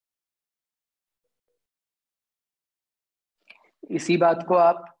 इसी बात को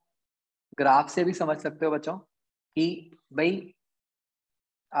आप ग्राफ से भी समझ सकते हो बच्चों, कि भाई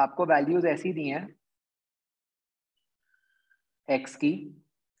आपको वैल्यूज ऐसी दी हैं एक्स की,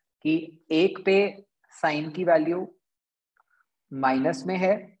 कि एक पे साइन की वैल्यू माइनस में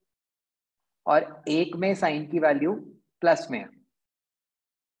है और एक में साइन की वैल्यू प्लस में है,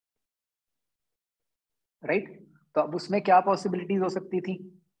 राइट? तो अब उसमें क्या पॉसिबिलिटीज हो सकती थी?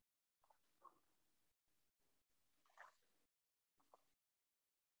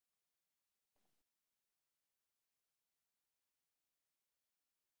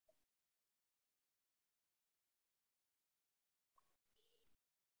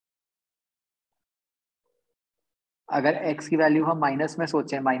 अगर x की वैल्यू हम माइनस में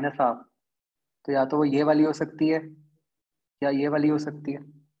सोचें, -1/2, तो या तो वो ये वाली हो सकती है या ये वाली हो सकती है।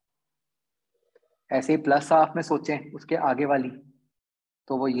 ऐसे ही +1/2 में सोचें उसके आगे वाली,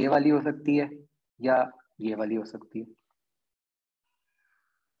 तो वो ये वाली हो सकती है या ये वाली हो सकती है,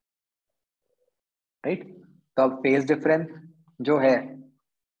 राइट? तो अब फेज डिफरेंस जो है,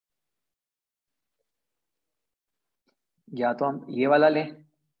 या तो हम ये वाला लें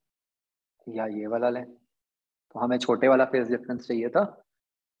या ये वाला लें, तो हमें छोटे वाला फेज डिफरेंस चाहिए था,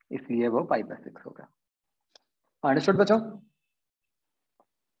 इसलिए वो π/6 हो गया। अंडरस्टूड बच्चों?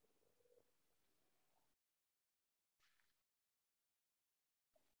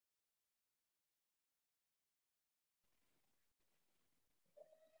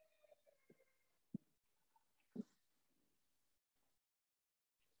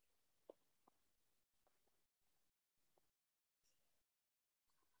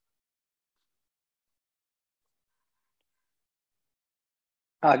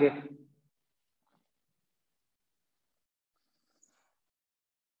 आगे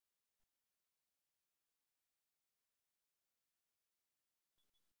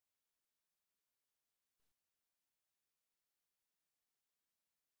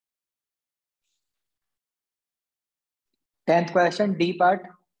 10th question, D part,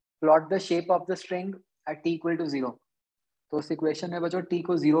 plot the shape of the string eight t equal to 0। तो उस इक्वेशन में बच्चों t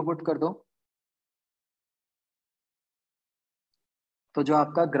को 0 पुट कर दो, तो जो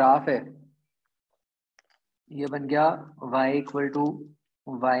आपका ग्राफ है ये बन गया y equal to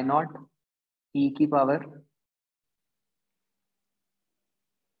y0 e की पावर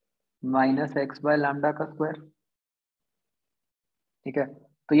 -x/λ का स्क्वायर, ठीक है?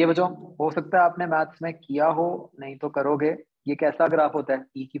 तो ये बच्चों हो सकता है आपने मैथ्स में किया हो, नहीं तो करोगे। ये कैसा ग्राफ होता है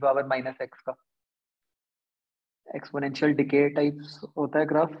e की पावर -x का? एक्सपोनेंशियल डिके टाइप्स होता है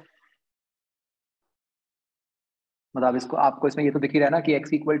ग्राफ। मतलब इसको, आपको इसमें ये तो दिख ही रहा है ना कि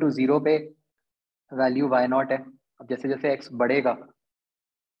x इक्वल टू 0 पे वैल्यू y0 है। अब जैसे जैसे x बढ़ेगा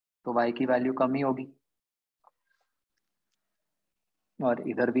तो y की वैल्यू कम ही होगी, और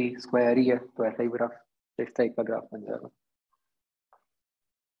इधर भी स्क्वायर ही है, तो ऐसा ही ग्राफ, इस टाइप का ग्राफ बन जाएगा।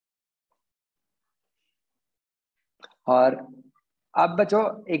 और अब बच्चों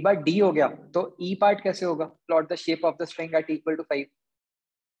एक बार डी हो गया, तो ई पार्ट कैसे होगा? Plot the shape of the string eight equal to 5।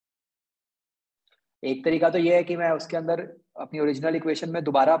 एक तरीका तो ये है कि मैं उसके अंदर अपनी ओरिजिनल इक्वेशन में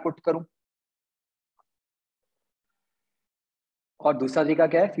दोबारा पुट करूं, और दूसरा तरीका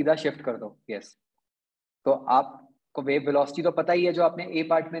क्या है, सीधा शिफ्ट कर दो। यस, तो आपको वेव वेलोसिटी तो पता ही है जो आपने ए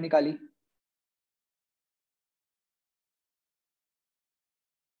पार्ट में निकाली,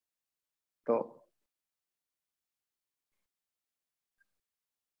 तो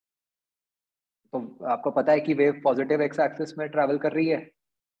आपको पता है कि वेव पॉजिटिव एक्स एक्सिस में ट्रैवल कर रही है,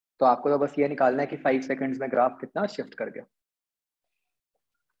 तो आपको तो बस ये निकालना है कि 5 सेकंड्स में ग्राफ कितना शिफ्ट कर गया।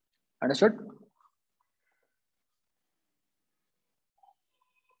 अंडरस्टूड?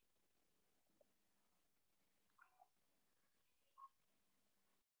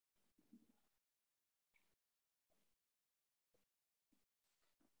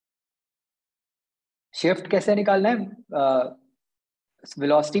 शिफ्ट कैसे निकालना है?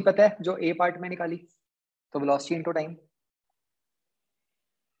 वेलोसिटी पता है जो ए पार्ट में निकाली, तो वेलोसिटी इनटू टाइम।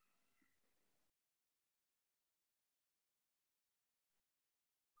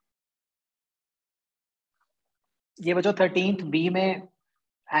 ये बच्चों 13th बी में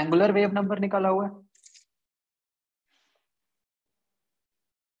एंगुलर वेव नंबर निकाला हुआ है।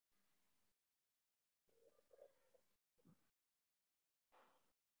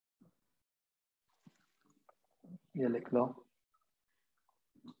 ये लिख लो।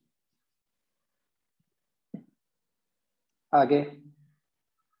 आगे।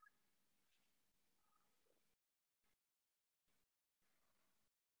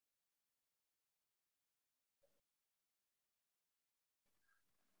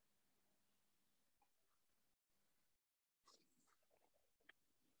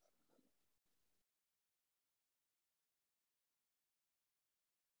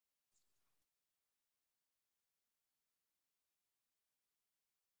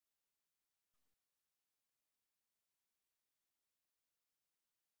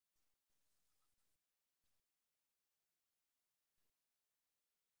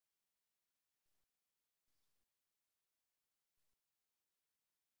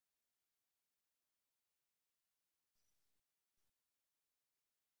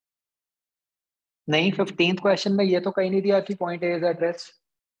 नहीं, 15th क्वेश्चन में ये तो कहीं नहीं दिया कि point A is at rest,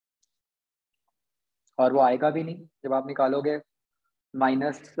 और वो आएगा भी नहीं जब आप निकालोगे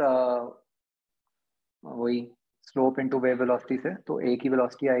माइनस वही स्लोप इनटू वेव वेलोसिटी से, तो ए की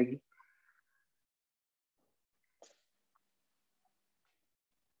वेलोसिटी आएगी।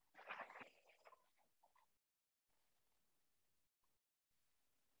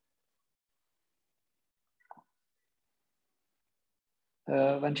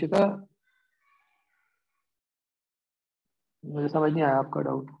 वंशिका, मुझे समझ नहीं आया आपका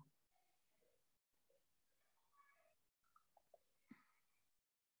डाउट।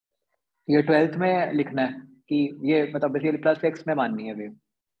 ये 12th में लिखना है कि ये मतलब बेसिकली प्लस एक्स में माननी है वेव।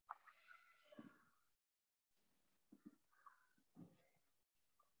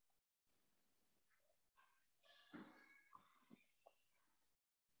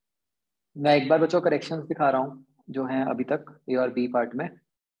 मैं एक बार बच्चों करेक्शंस दिखा रहा हूँ जो हैं अभी तक ए और बी पार्ट में।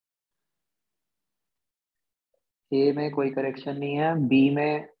 ए में कोई करेक्शन नहीं है, बी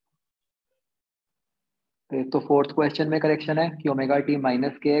में एक तो 4th क्वेश्चन में करेक्शन है कि ओमेगा टी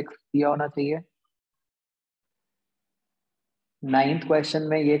माइनस के एक्स दिया होना चाहिए। 9th क्वेश्चन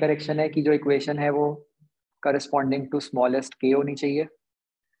में ये करेक्शन है कि जो इक्वेशन है वो करस्पॉन्डिंग टू स्मॉलेस्ट के होनी चाहिए।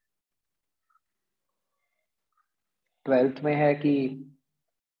 12th में है कि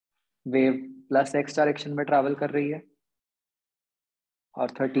वेव प्लस एक्स डायरेक्शन में ट्रैवल कर रही है, और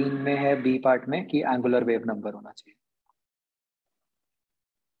 13 में है बी पार्ट में कि एंगुलर वेव नंबर होना चाहिए।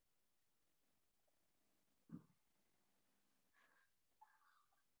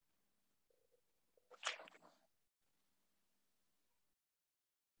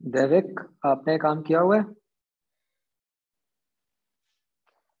 देविक, आपने काम किया हुआ है?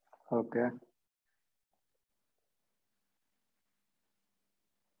 ओके।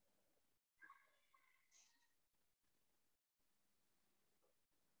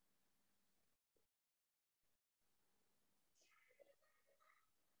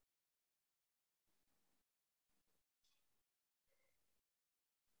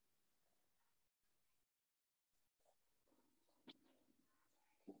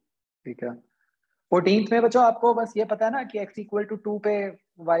 ठीक है। 14th में बच्चों आपको बस ये पता है ना कि x इक्वल टू 2 पे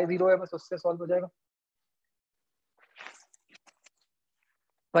y 0 है, बस उससे सॉल्व हो जाएगा।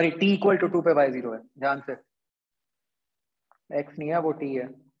 सॉरी, t इक्वल टू 2 पे y 0 है, ध्यान से, x नहीं है वो t है।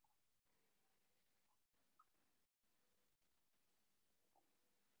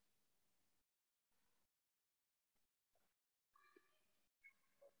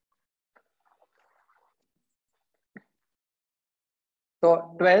 तो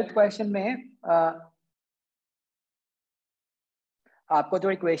 12th क्वेश्चन में आपको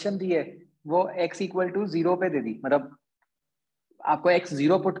जो इक्वेशन दी है वो x इक्वल टू 0 पे दे दी, मतलब आपको x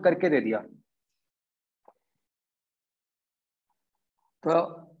 0 पुट करके दे दिया। तो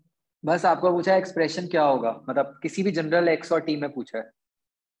बस आपको पूछा एक्सप्रेशन क्या होगा, मतलब किसी भी जनरल x और t में पूछा है।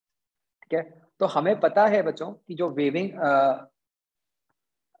 ठीक है, तो हमें पता है बच्चों कि जो वेव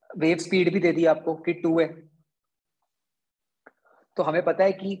स्पीड भी दे दी आपको कि 2 है। तो हमें पता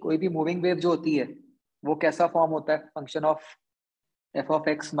है कि कोई भी मूविंग वेव जो होती है वो कैसा फॉर्म होता है, function of F of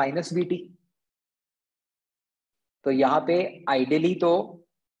x minus B T. तो यहाँ पे आइडियली तो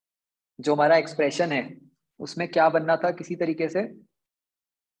जो हमारा एक्सप्रेशन है उसमें क्या बनना था किसी तरीके से,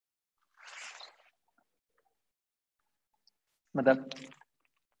 मतलब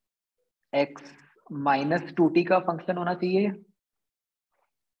एक्स माइनस टू टी का फंक्शन होना चाहिए,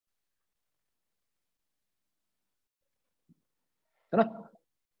 है ना।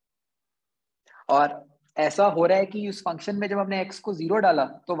 और ऐसा हो रहा है कि उस फंक्शन में जब हमने एक्स को जीरो डाला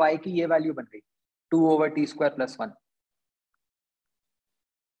तो वाई की ये वैल्यू बन गई 2/t² + 1।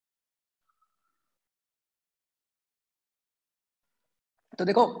 तो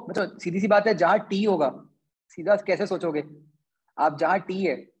देखो मतलब सीधी सी बात है, जहां टी होगा, सीधा कैसे सोचोगे आप, जहां टी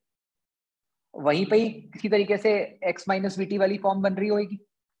है वहीं पे ही किसी तरीके से एक्स माइनस वी टी वाली फॉर्म बन रही होगी।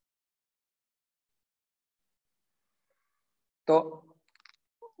 तो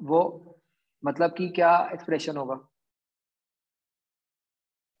वो मतलब कि क्या एक्सप्रेशन होगा,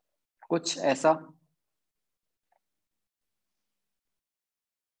 कुछ ऐसा।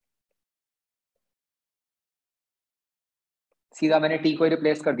 सीधा मैंने टी को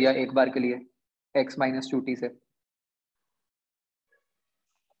रिप्लेस कर दिया एक बार के लिए एक्स माइनस टू टी से।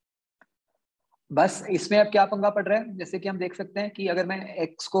 बस इसमें अब क्या पंगा पड़ रहा है, जैसे कि हम देख सकते हैं कि अगर मैं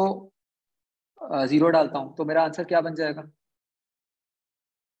एक्स को जीरो डालता हूं तो मेरा आंसर क्या बन जाएगा,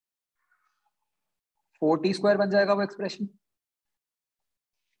 4t² बन जाएगा वो एक्सप्रेशन।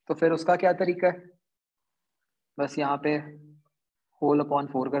 तो फिर उसका क्या तरीका है, बस यहाँ पे होल अपॉन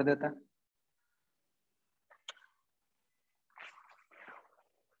 4 कर देता है,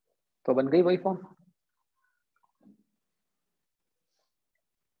 तो बन गई वही फॉर्म।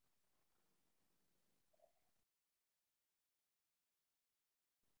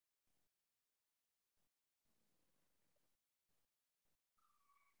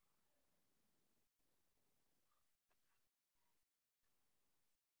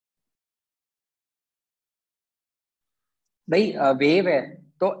 भाई वेव है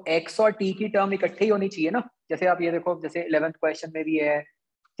तो एक्स और टी की टर्म इकट्ठे ही होनी चाहिए ना। जैसे आप ये देखो, जैसे 11th क्वेश्चन में भी है,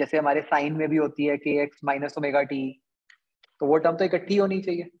 जैसे हमारे साइन में भी होती है कि एक्स माइनस ओमेगा टी, तो वो टर्म तो इकट्ठी होनी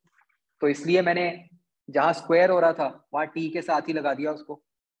चाहिए। तो इसलिए मैंने जहां स्क्वायर हो रहा था वहां टी के साथ ही लगा दिया उसको,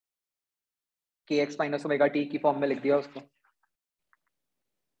 कि एक्स माइनस ओमेगा टी की फॉर्म में लिख दिया उसको।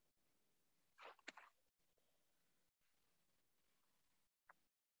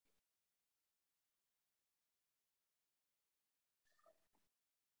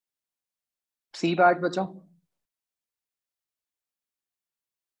 सी पार्ट बचो।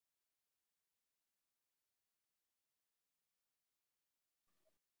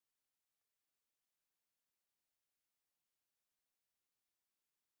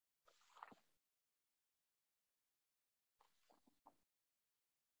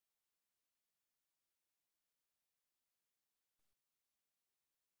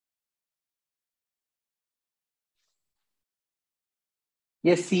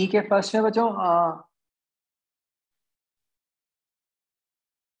 ये सी के फर्स्ट में बचो।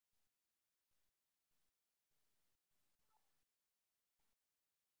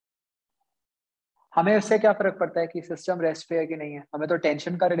 हमें उससे क्या फर्क पड़ता है कि सिस्टम रेस्ट पे है कि नहीं है, हमें तो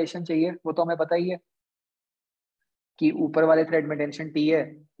टेंशन का रिलेशन चाहिए, वो तो हमें पता ही है कि ऊपर वाले थ्रेड में टेंशन टी है,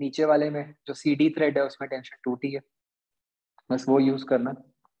 नीचे वाले में जो सी डी थ्रेड है उसमें टेंशन टू टी है, बस वो यूज करना।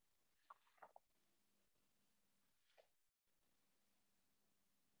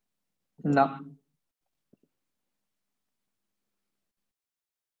 ना,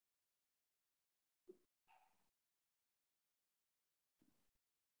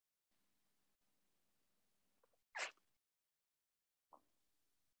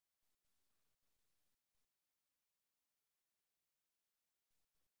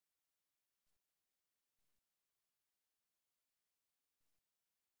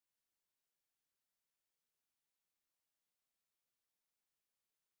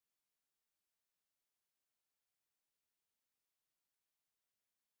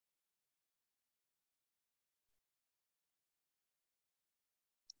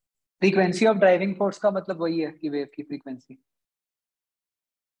 फ्रीक्वेंसी ऑफ ड्राइविंग फोर्स का मतलब वही है कि वेव की फ्रीक्वेंसी।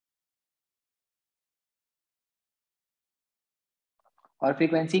 और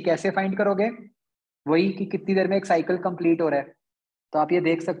फ्रीक्वेंसी कैसे फाइंड करोगे, वही कि कितनी देर में एक साइकिल कंप्लीट हो रहा है। तो आप ये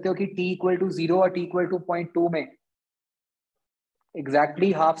देख सकते हो कि t इक्वल टू 0 और t इक्वल टू 0.2 में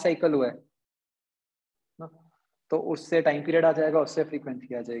एग्जैक्टली हाफ साइकिल हुआ है ना। तो उससे टाइम पीरियड आ जाएगा, उससे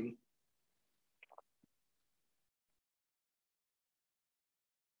फ्रीक्वेंसी आ जाएगी।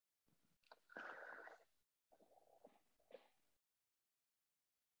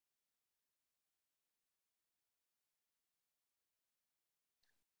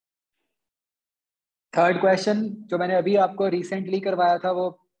 थर्ड क्वेश्चन जो मैंने अभी आपको रिसेंटली करवाया था, वो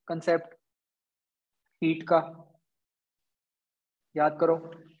कंसेप्ट हीट का याद करो,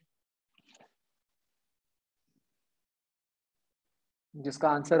 जिसका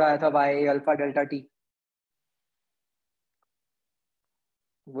आंसर आया था वाई अल्फा डेल्टा टी।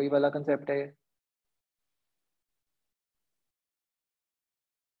 वही वाला कंसेप्ट है।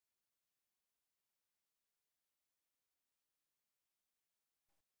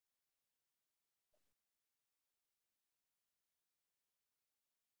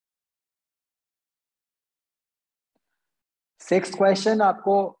 सिक्स्थ क्वेश्चन,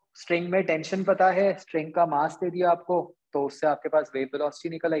 आपको स्ट्रिंग में टेंशन पता है, स्ट्रिंग का मास दे दिया आपको, तो उससे आपके पास वेव वेलोसिटी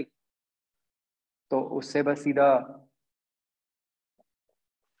निकल आई, तो उससे बस सीधा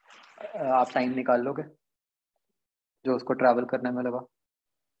आप टाइम निकाल लोगे जो उसको ट्रैवल करने में लगा।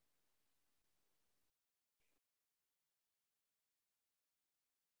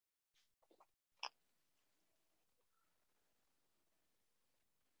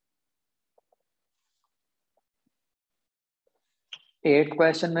 एट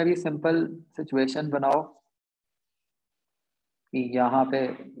क्वेश्चन में भी सिंपल सिचुएशन बनाओ कि यहाँ पे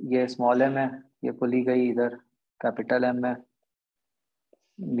ये स्मॉल एम है, ये पुली गई इधर कैपिटल एम में,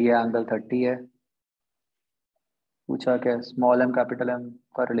 ये एंगल 30 है। पूछा क्या, स्मॉल एम कैपिटल एम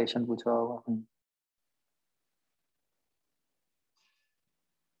का रिलेशन पूछा होगा।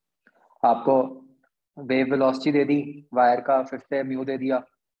 आपको वेव वेलोसिटी दे दी, वायर का फिर से म्यू दे दिया,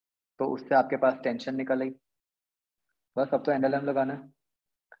 तो उससे आपके पास टेंशन निकल आई। बस अब तो एनएलएम लगाना है।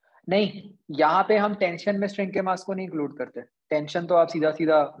 नहीं, यहाँ पे हम टेंशन में स्ट्रिंग के मास को नहीं इंक्लूड करते। टेंशन तो आप सीधा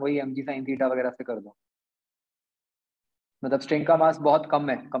सीधा वही एम जी साइन थीटा वगैरह से कर दो। मतलब स्ट्रिंग का मास बहुत कम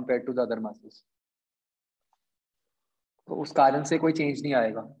है compare to the other masses, तो उस कारण से कोई चेंज नहीं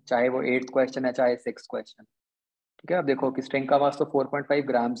आएगा, चाहे वो 8th क्वेश्चन है चाहे 6th क्वेश्चन। ठीक है, अब देखो कि स्ट्रिंग का मास तो 4.5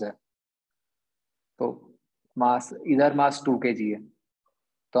 ग्राम्स है, तो मास इधर मास 2 kg है,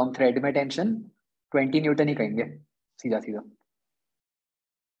 तो हम थ्रेड में टेंशन 20 न्यूटन ही कहेंगे सीधा सीधा।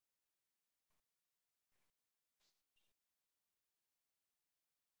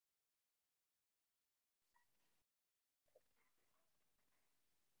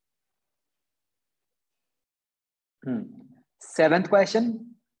 Seventh question,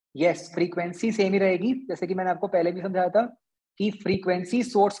 yes frequency same ही रहेगी, जैसे कि मैंने आपको पहले भी समझाया था कि फ्रीक्वेंसी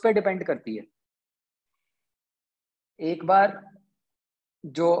सोर्स पे डिपेंड करती है। एक बार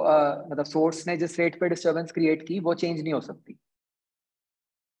जो मतलब सोर्स ने जिस रेट पे डिस्टरबेंस क्रिएट की वो चेंज नहीं हो सकती।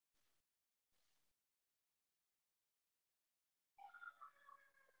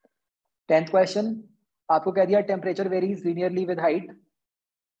 टेंथ क्वेश्चन, आपको कह दिया temperature varies linearly with height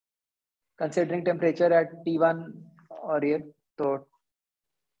considering temperature at T1, और ये तो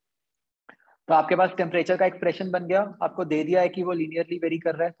आपके पास टेम्परेचर का एक्सप्रेशन बन गया, आपको दे दिया है कि वो लीनियरली वेरी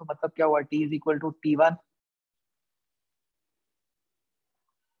कर रहा है, तो मतलब क्या हुआ, T is equal to T1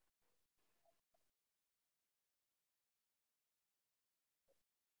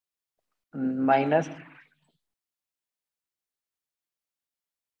 minus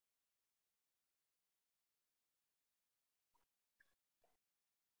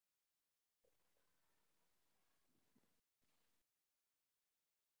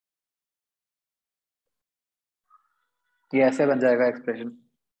ये ऐसे बन जाएगा एक्सप्रेशन।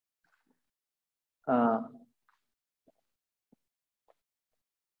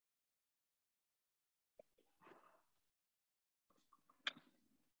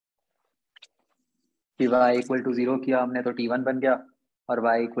 कि y इक्वल टू 0 किया हमने तो T1 बन गया, और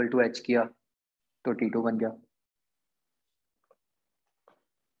y इक्वल टू h किया तो T2 बन गया।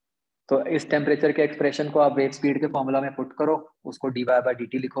 तो इस टेम्परेचर के एक्सप्रेशन को आप वेव स्पीड के फॉर्मूला में पुट करो, उसको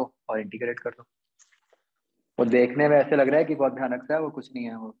dy/dt लिखो और इंटीग्रेट कर दो। वो देखने में ऐसे लग रहा है कि बहुत भयानक सा है, वो कुछ नहीं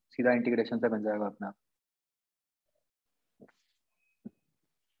है, वो सीधा इंटीग्रेशन से बन जाएगा अपना।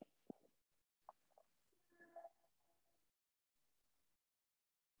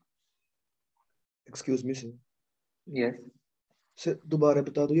 Excuse me sir. Yes, sir दोबारा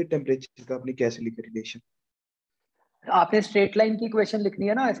बता दो, ये टेम्परेचर का आपने कैसे लिखा रिलेशन? आपने स्ट्रेट लाइन की इक्वेशन लिखनी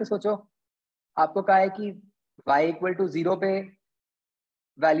है ना, ऐसे सोचो, आपको कहा है कि y इक्वल टू 0 पे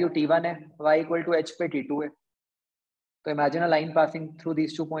वैल्यू T1 है, y इक्वल टू h पे T2 है, तो imagine a line passing through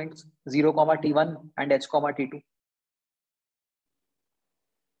these 2 points 0, T1 and h, T2।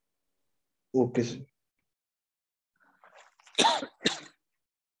 Okay sir.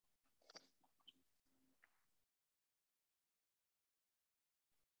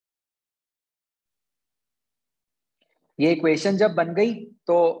 ये इक्वेशन जब बन गई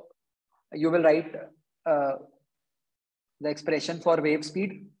तो you will write the expression for wave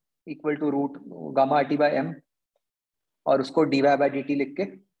speed equal to root gamma T bye m, और उसको dy/dt लिख के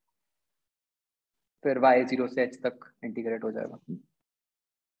फिर y 0 से h तक इंटीग्रेट हो जाएगा।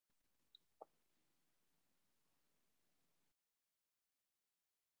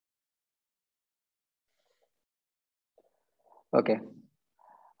 ओके,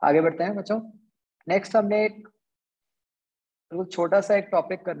 आगे बढ़ते हैं बच्चों। नेक्स्ट हमने एक छोटा सा एक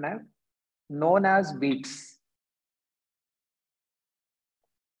टॉपिक करना है, नोन एज बीट्स।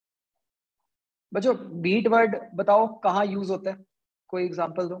 बच्चों बीट वर्ड बताओ कहाँ यूज होता है, कोई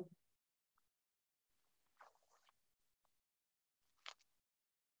एग्जांपल दो।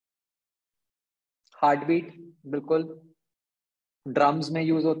 हार्ट बीट, बिल्कुल। ड्रम्स में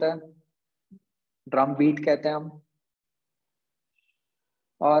यूज होता है, ड्रम बीट कहते हैं हम।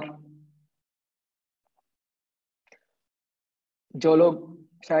 और जो लोग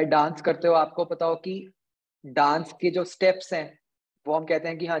शायद डांस करते हो, आपको पता हो कि डांस के जो स्टेप्स हैं वो हम कहते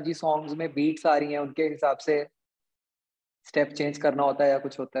हैं कि हाँ जी सॉन्ग्स में बीट्स आ रही हैं, उनके हिसाब से स्टेप चेंज करना होता है या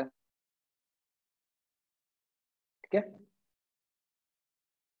कुछ होता है। ठीक है,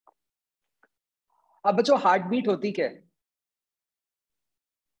 अब बच्चों हार्ट बीट होती क्या है?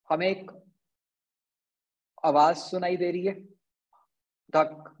 हमें एक आवाज सुनाई दे रही है,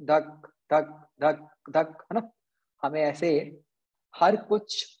 धक धक धक धक धक, है ना? हमें ऐसे हर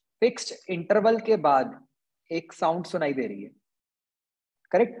कुछ फिक्स्ड इंटरवल के बाद एक साउंड सुनाई दे रही है,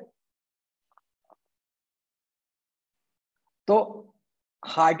 करेक्ट? तो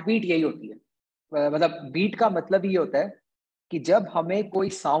हार्ट बीट यही होती है, मतलब बीट का मतलब ये होता है कि जब हमें कोई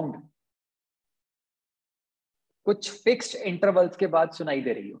साउंड कुछ फिक्स्ड इंटरवल्स के बाद सुनाई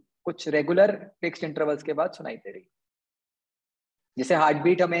दे रही हो, कुछ रेगुलर फिक्स्ड इंटरवल्स के बाद सुनाई दे रही हो। जैसे हार्ट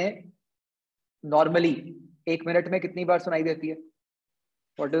बीट हमें नॉर्मली 1 मिनट में कितनी बार सुनाई देती है?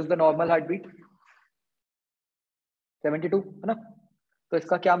 What is the normal heart beat? 72, है ना? तो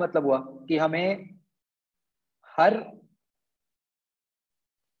इसका क्या मतलब हुआ कि हमें हर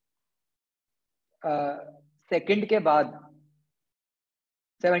सेकंड के बाद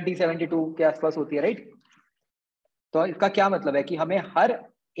 72 के आसपास होती है, राइट? तो इसका क्या मतलब है कि हमें हर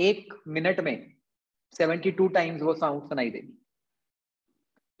 1 मिनट में 72 टाइम्स वो साउंड सुनाई देगी,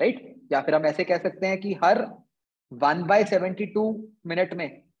 राइट? या फिर हम ऐसे कह सकते हैं कि हर 1/72 मिनट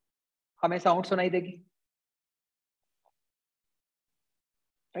में हमें साउंड सुनाई देगी,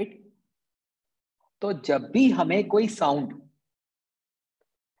 राइट? तो जब भी हमें कोई साउंड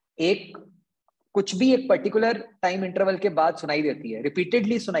एक कुछ भी एक पर्टिकुलर टाइम इंटरवल के बाद सुनाई देती है,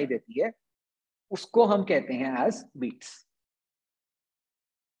 रिपीटेडली सुनाई देती है, उसको हम कहते हैं एज बीट्स।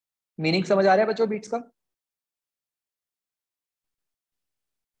 मीनिंग समझ आ रहा है बच्चों बीट्स का?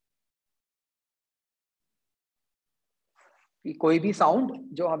 कि कोई भी साउंड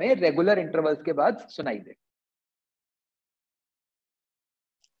जो हमें रेगुलर इंटरवल्स के बाद सुनाई दे।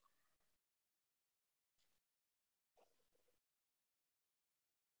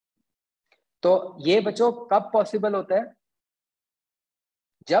 तो ये बच्चों कब पॉसिबल होता है?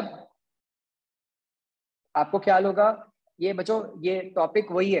 जब आपको ख्याल होगा, ये बच्चों ये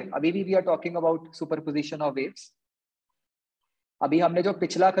टॉपिक वही है, अभी भी we are talking about superposition of waves. अभी हमने जो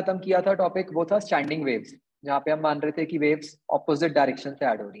पिछला खत्म किया था टॉपिक वो था स्टैंडिंग वेव्स, जहां पे हम मान रहे थे कि वेव्स ऑपोजिट डायरेक्शन से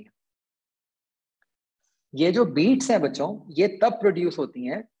ऐड हो रही हैं। ये जो बीट्स हैं बच्चों, ये तब प्रोड्यूस होती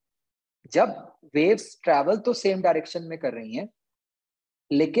हैं जब वेव्स ट्रैवल तो सेम डायरेक्शन में कर रही हैं,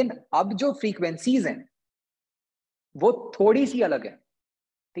 लेकिन अब जो फ्रीक्वेंसीज हैं वो थोड़ी सी अलग है।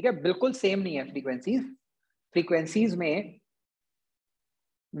 ठीक है, बिल्कुल सेम नहीं है फ्रीक्वेंसीज। फ्रीक्वेंसीज में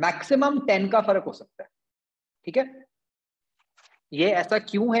मैक्सिमम 10 का फर्क हो सकता है। ठीक है, ये ऐसा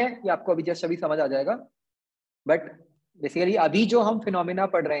क्यों है ये आपको अभी जस्ट अभी समझ आ जाएगा। बट बेसिकली अभी जो हम फिनोमिना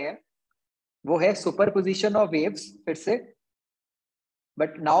पढ़ रहे हैं वो है सुपरपोजिशन ऑफ वेव्स, फिर से।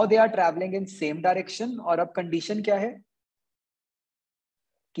 But now they are travelling in same direction, और अब कंडीशन क्या है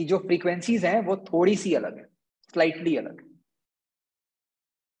कि जो फ्रीक्वेंसीज हैं वो थोड़ी सी अलग है, स्लाइटली अलग।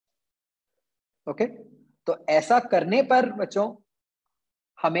 ओके, तो ऐसा करने पर बच्चों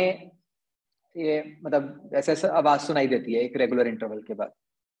हमें ये मतलब ऐसे ऐसे आवाज सुनाई देती है एक रेगुलर इंटरवल के बाद।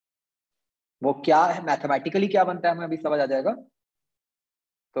 वो क्या है मैथमेटिकली क्या बनता है हमें अभी समझ आ जाएगा।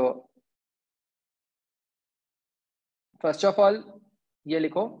 तो फर्स्ट ऑफ ऑल ये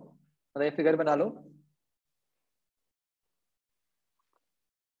लिखो, मतलब ये फिगर बना लो।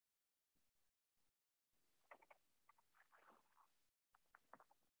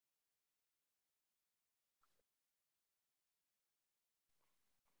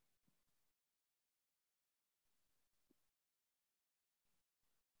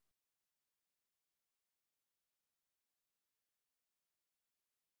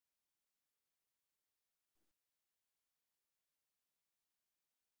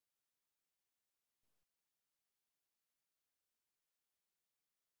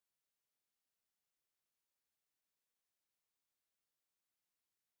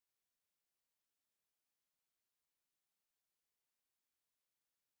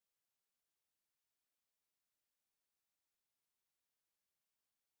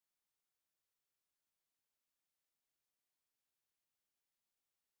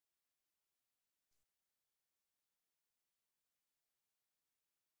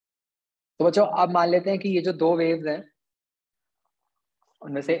 तो बच्चों अब मान लेते हैं कि ये जो दो वेव्स हैं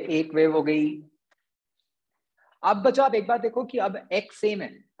उनमें से एक वेव हो गई। अब बच्चों आप एक बात देखो कि अब x सेम है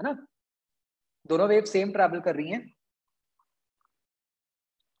ना, दोनों वेव सेम ट्रैवल कर रही हैं।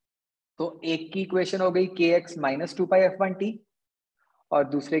 तो एक की इक्वेशन हो गई kx माइनस 2 पाई f1t और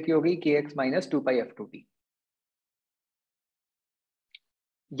दूसरे की हो गई kx माइनस 2 पाई f2t।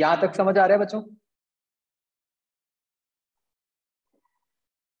 यहां तक समझ आ रहा है बच्चों?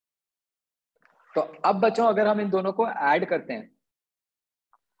 तो अब बच्चों अगर हम इन दोनों को ऐड करते हैं,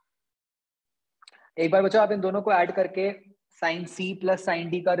 एक बार बच्चों आप इन दोनों को ऐड करके sign C plus sign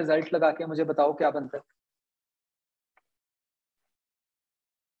D का रिजल्ट लगा के मुझे बताओ क्या बनता है।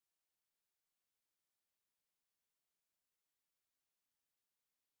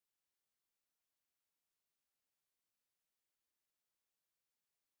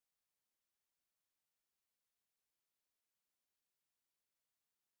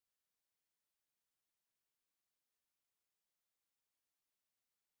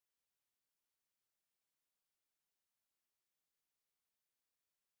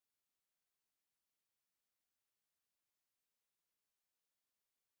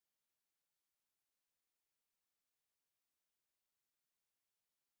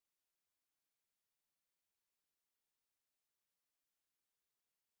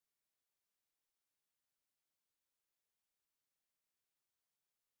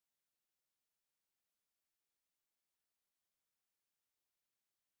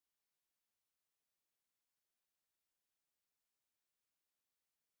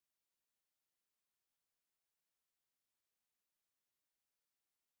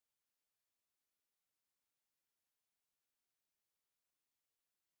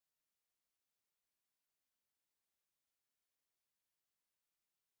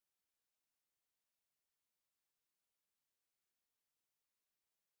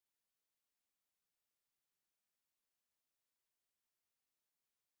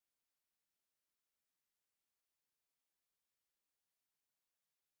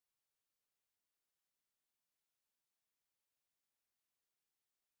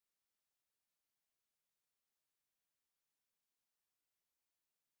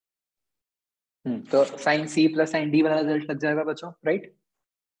 तो sign C plus sign D वाला रिजल्ट लग जाएगा बच्चों, राइट?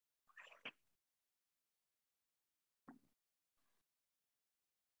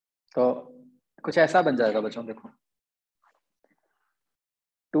 तो कुछ ऐसा बन जाएगा बच्चों, देखो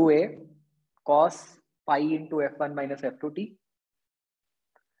 2a cos pi into f1 minus f2t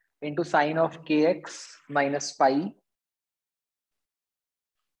into sine of kx minus pi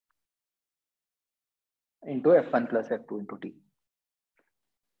into f1 plus f2 into t।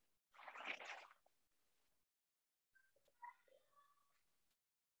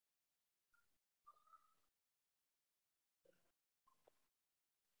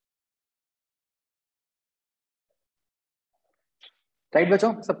 Right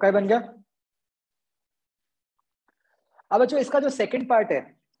बच्चों, सबका ही बन गया। अब बच्चों इसका जो सेकंड पार्ट है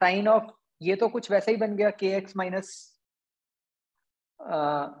साइन ऑफ, ये तो कुछ वैसा ही बन गया kx minus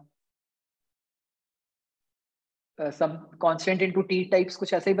some constant into t types,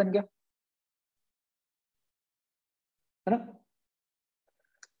 कुछ ऐसा ही बन गया है ना।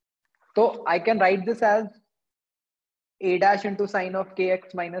 तो I can write this as a dash into sine of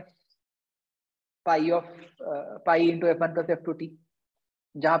kx minus pi of pi into f1 plus f2t,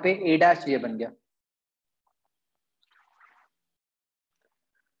 जहां पे a डैश ये बन गया।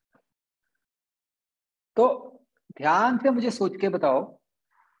 तो ध्यान से मुझे सोच के बताओ,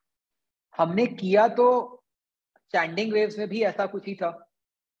 हमने किया तो स्टैंडिंग वेव्स में भी ऐसा कुछ ही था।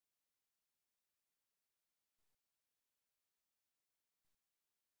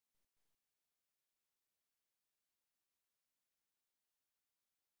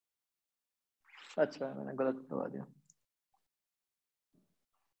 अच्छा मैंने गलत करवा दिया।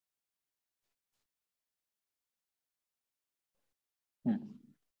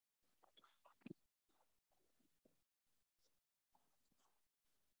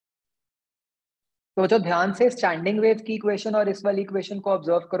 तो बच्चों ध्यान से स्टैंडिंग वेव की इक्वेशन और इस वाली इक्वेशन को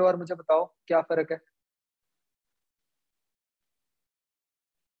ऑब्जर्व करो और मुझे बताओ क्या फर्क है।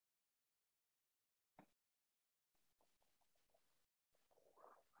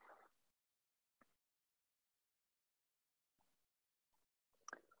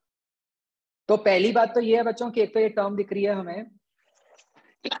 तो पहली बात तो ये है बच्चों कि एक तो ये टर्म दिख रही है हमें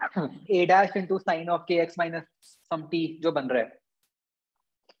a dash into sine of के एक्स माइनस सम टी जो बन रहा है,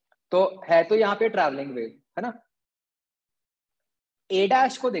 तो है तो यहाँ पे ट्रैवलिंग वेव है ना। a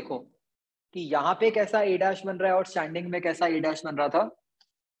डैश को देखो कि यहाँ पे कैसा a डैश बन रहा है और स्टैंडिंग में कैसा a डैश बन रहा था,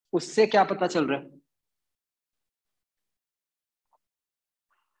 उससे क्या पता चल रहा है?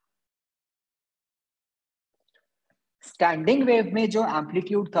 स्टैंडिंग वेव में जो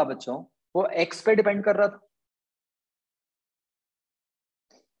एम्पलीट्यूड था बच्चों वो एक्स पे डिपेंड कर रहा था,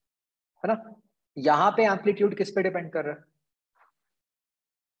 है ना। यहां पे एम्पलीट्यूड किस पे डिपेंड कर रहा है?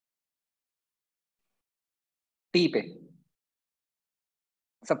 टी पे।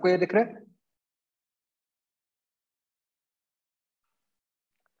 सबको ये दिख रहा है?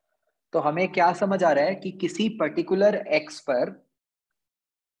 तो हमें क्या समझ आ रहा है कि किसी पर्टिकुलर एक्स पर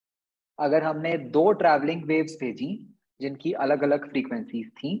अगर हमने दो ट्रैवलिंग वेव्स भेजी जिनकी अलग अलग फ्रीक्वेंसीज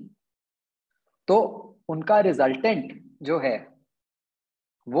थी, तो उनका रिजल्टेंट जो है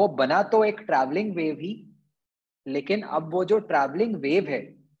वो बना तो एक ट्रैवलिंग वेव ही, लेकिन अब वो जो ट्रैवलिंग वेव है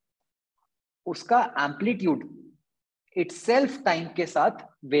उसका एम्पलीट्यूड इटसेल्फ टाइम के साथ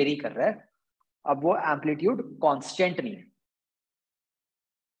वेरी कर रहा है। अब वो एम्पलीट्यूड कांस्टेंट नहीं है।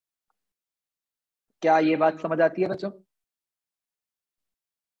 क्या ये बात समझ आती है बच्चों?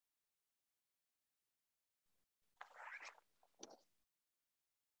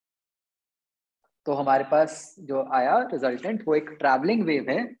 तो हमारे पास जो आया रिजल्टेंट वो एक ट्रैवलिंग वेव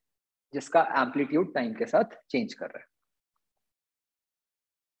है जिसका एम्पलीट्यूड टाइम के साथ चेंज कर रहा है।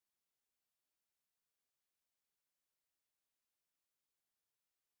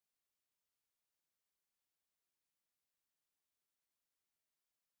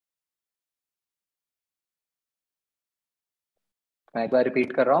 मैं एक बार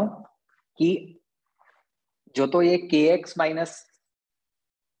रिपीट कर रहा हूं कि जो तो ये के एक्स माइनस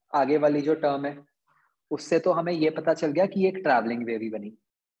आगे वाली जो टर्म है उससे तो हमें ये पता चल गया कि एक ट्रैवलिंग वेव ही बनी।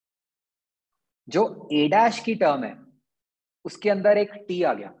 जो ए डैश की टर्म है उसके अंदर एक टी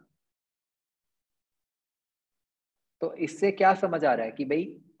आ गया। तो इससे क्या समझ आ रहा है कि भाई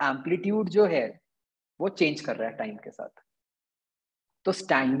एम्पलीट्यूड जो है वो चेंज कर रहा है टाइम के साथ। तो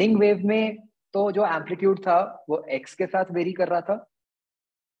स्टैंडिंग वेव में तो जो एम्पलीट्यूड था वो एक्स के साथ वेरी कर रहा था।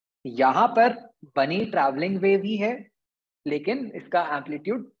 यहां पर बनी ट्रैवलिंग वेव ही है, लेकिन इसका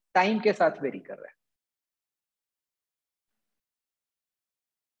एम्पलीट्यूड टाइम के साथ वेरी कर रहा है।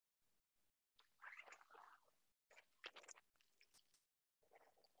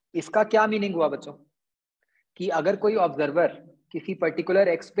 इसका क्या मीनिंग हुआ बच्चों? कि अगर कोई ऑब्जर्वर किसी पर्टिकुलर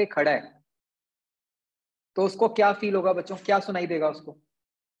एक्स पे खड़ा है तो उसको क्या फील होगा बच्चों? क्या सुनाई देगा उसको?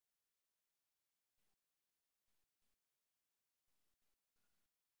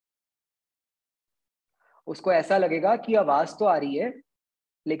 उसको ऐसा लगेगा कि आवाज तो आ रही है,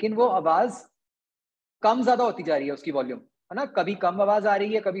 लेकिन वो आवाज कम ज्यादा होती जा रही है, उसकी वॉल्यूम, है ना। कभी कम आवाज आ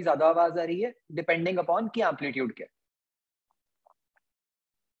रही है, कभी ज्यादा आवाज आ रही है, डिपेंडिंग अपॉन की एम्पलीट्यूड क्या है।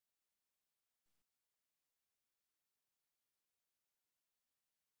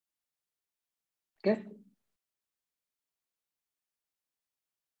 ठीक है,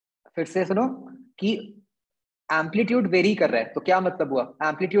 फिर से सुनो कि एम्पलीट्यूड वेरी कर रहा है तो क्या मतलब हुआ?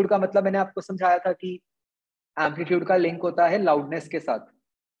 एम्पलीट्यूड का मतलब मैंने आपको समझाया था कि एम्पलीट्यूड का लिंक होता है लाउडनेस के साथ।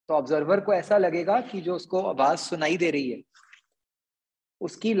 तो ऑब्जर्वर को ऐसा लगेगा कि जो उसको आवाज सुनाई दे रही है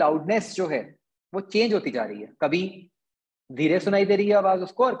उसकी लाउडनेस जो है वो चेंज होती जा रही है। कभी धीरे सुनाई दे रही है आवाज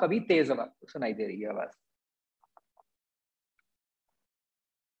उसको और कभी तेज आवाज सुनाई दे रही है आवाज।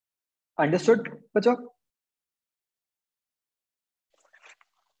 अंडरस्टूड बच्चों?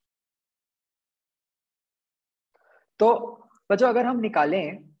 तो बच्चों अगर हम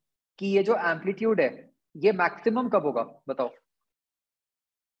निकालें कि ये जो एम्पलीट्यूड है ये मैक्सिमम कब होगा बताओ?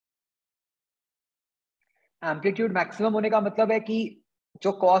 एम्पलीट्यूड मैक्सिमम होने का मतलब है कि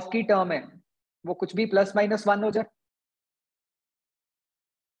जो कॉस की टर्म है वो कुछ भी प्लस माइनस वन हो जाए।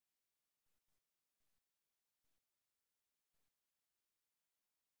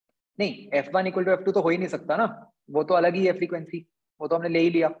 नहीं, F1 = F2 तो हो ही नहीं सकता ना। वो तो अलग ही है फ्रीक्वेंसी, वो तो हमने ले ही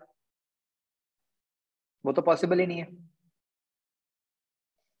लिया, वो तो पॉसिबल ही नहीं है।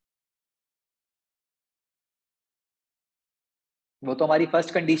 वो तो हमारी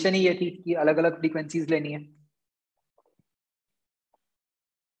फर्स्ट कंडीशन ही ये थी कि अलग अलग फ्रीक्वेंसीज लेनी है।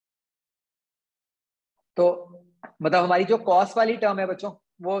 तो मतलब हमारी जो कॉस वाली टर्म है बच्चों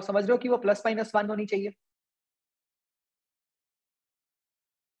वो समझ लो कि वो प्लस माइनस वन होनी चाहिए।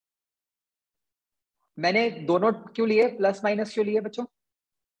 मैंने दोनों क्यों लिए, प्लस माइनस क्यों लिए बच्चों?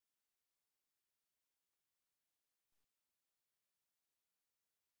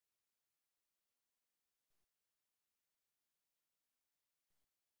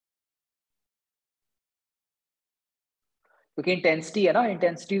 क्योंकि इंटेंसिटी है ना,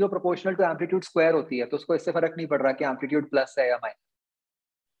 इंटेंसिटी तो प्रोपोर्शनल टू एम्पलीट्यूड स्क्वायर होती है, तो उसको इससे फर्क नहीं पड़ रहा कि एम्पलीट्यूड प्लस है या माइनस।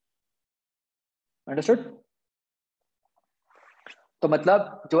 अंडरस्टूड? तो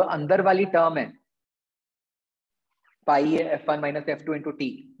मतलब जो अंदर वाली टर्म है पाई F1 - F2 × T,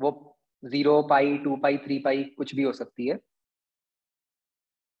 वो 0 पाई 2 पाई 3 पाई कुछ भी हो सकती है।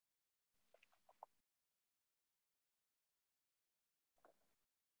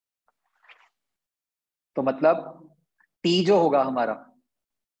 तो मतलब टी जो होगा हमारा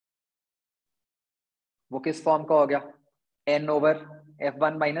वो किस फॉर्म का हो गया,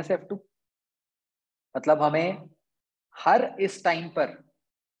 n/f1 - f2। मतलब हमें हर इस टाइम पर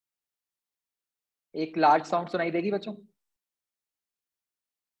एक लार्ज साउंड सुनाई देगी बच्चों।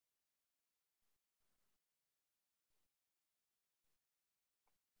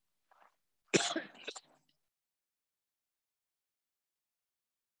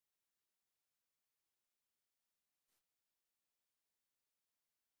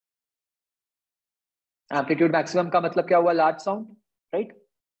 एम्पलीट्यूड मैक्सिमम का मतलब क्या हुआ, लार्ज साउंड, राइट।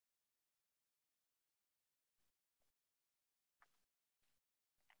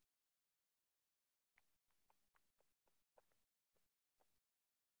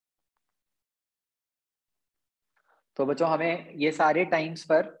 तो बच्चों हमें ये सारे टाइम्स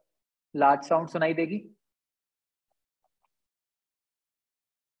पर लार्ज साउंड सुनाई देगी।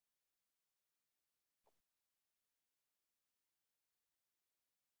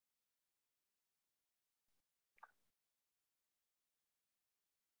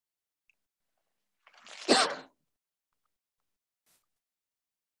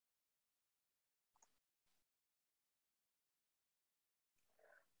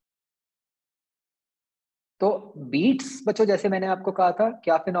 तो बीट्स बच्चों, जैसे मैंने आपको कहा था,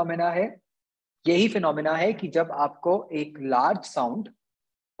 क्या फिनोमेना है, यही फिनोमेना है कि जब आपको एक लार्ज साउंड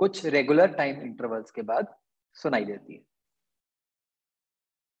कुछ रेगुलर टाइम इंटरवल्स के बाद सुनाई देती है।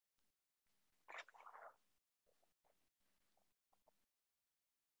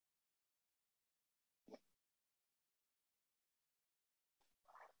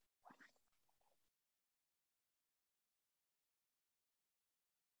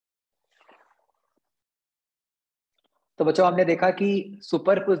 तो बच्चों हमने देखा कि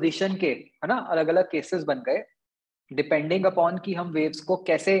सुपरपोजिशन के, है ना, अलग अलग केसेस बन गए डिपेंडिंग अपॉन कि हम वेव्स को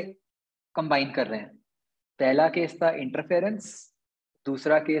कैसे कंबाइन कर रहे हैं। पहला केस था इंटरफेरेंस,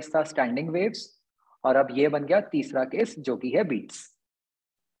 दूसरा केस था स्टैंडिंग वेव्स, और अब ये बन गया तीसरा केस जो कि है बीट्स।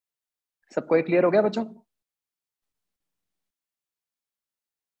 सबको ये क्लियर हो गया बच्चों?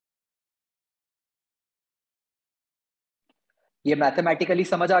 ये मैथमेटिकली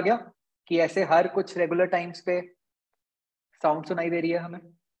समझ आ गया कि ऐसे हर कुछ रेगुलर टाइम्स पे साउंड सुनाई दे रही है हमें।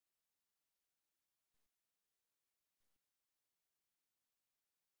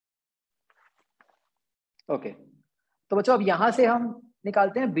 ओके, तो बच्चों अब यहां से हम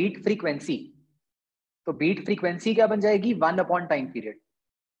निकालते हैं बीट फ्रीक्वेंसी। तो बीट फ्रीक्वेंसी क्या बन जाएगी, 1 टाइम पीरियड,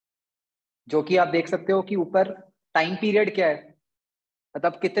 जो कि आप देख सकते हो कि ऊपर टाइम पीरियड क्या है,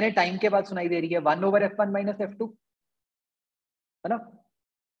 मतलब कितने टाइम के बाद सुनाई दे रही है, 1/f1 - f2, है ना।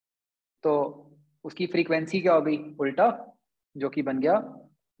 तो उसकी फ्रीक्वेंसी क्या हो गई, उल्टा, जो कि बन गया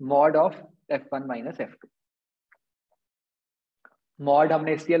mod of f1 - f2। Mod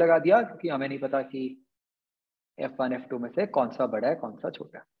हमने इसलिए लगा दिया क्योंकि हमें नहीं पता कि f1 f2 में से कौन सा बड़ा है कौन सा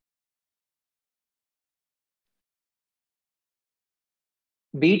छोटा है।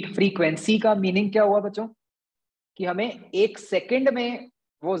 बीट फ्रीक्वेंसी का मीनिंग क्या हुआ बच्चों, कि हमें एक सेकंड में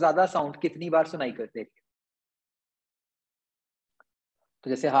वो ज्यादा साउंड कितनी बार सुनाई करते हैं। तो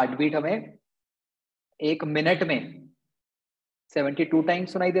जैसे हार्ट बीट हमें एक मिनट में 72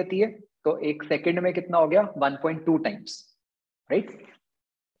 टाइम्स सुनाई देती है, तो एक सेकंड में कितना हो गया, 1.2 टाइम्स, राइट।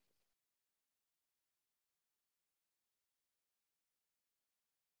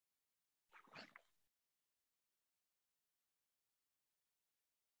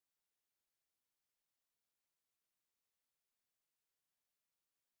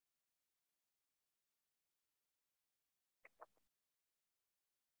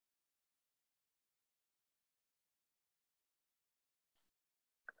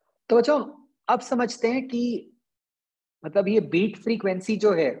 तो बच्चों अब समझते हैं कि मतलब ये बीट फ्रीक्वेंसी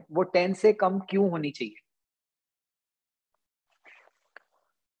जो है वो 10 से कम क्यों होनी चाहिए।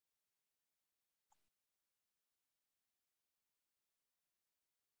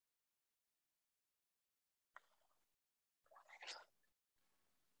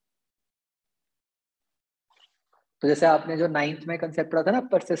 तो जैसे आपने जो 9th में कंसेप्ट पढ़ा था ना,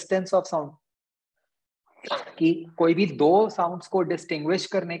 परसिस्टेंस ऑफ साउंड, कि कोई भी दो साउंड्स को डिस्टिंग्विश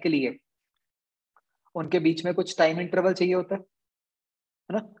करने के लिए उनके बीच में कुछ टाइम इंटरवल चाहिए होता है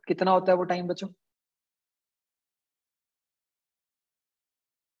ना। कितना होता है वो टाइम बच्चों,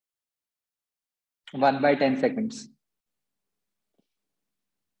 1/10 सेकेंड्स,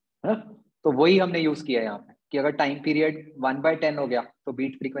 है ना। तो वही हमने यूज किया है यहाँ पे कि अगर टाइम पीरियड 1/10 हो गया तो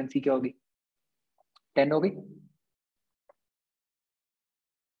बीट फ्रीक्वेंसी क्या होगी, 10 होगी।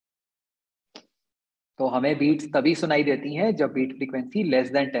 तो हमें बीट्स तभी सुनाई देती हैं जब बीट फ्रीक्वेंसी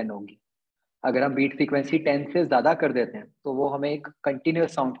 <10 होगी। अगर हम बीट फ्रीक्वेंसी 10 से ज्यादा कर देते हैं तो वो हमें एक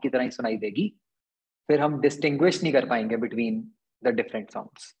कंटिन्यूअस साउंड की तरह ही सुनाई देगी, फिर हम डिस्टिंग्विश नहीं कर पाएंगे बिटवीन द डिफरेंट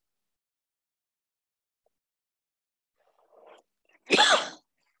साउंड्स।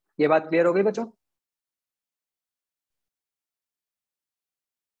 ये बात क्लियर हो गई बच्चों?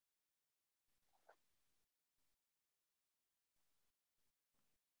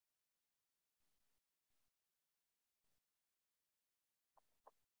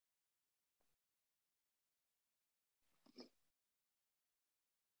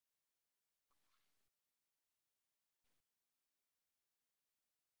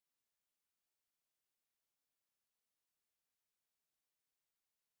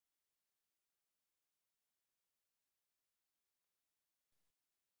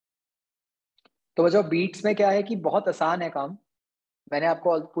 तो बच्चों बीट्स में क्या है कि बहुत आसान है काम, मैंने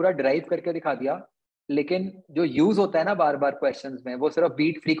आपको पूरा ड्राइव करके दिखा दिया, लेकिन जो यूज होता है ना बार बार क्वेश्चंस में, वो सिर्फ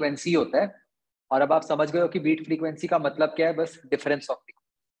बीट फ्रीक्वेंसी होता है। और अब आप समझ गए हो कि बीट फ्रीक्वेंसी का मतलब क्या है, बस डिफरेंस ऑफ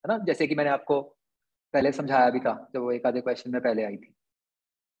है ना, जैसे कि मैंने आपको पहले समझाया भी था जब वो एक आधे क्वेश्चन में पहले आई थी।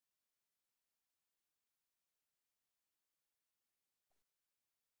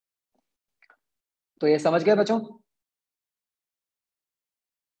 तो ये समझ गए बच्चों?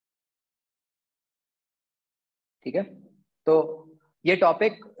 ठीक है, तो ये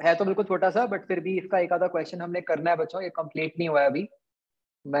टॉपिक है तो बिल्कुल छोटा सा, बट फिर भी इसका एक आधा क्वेश्चन हमने करना है बच्चों, ये कंप्लीट नहीं हुआ है अभी।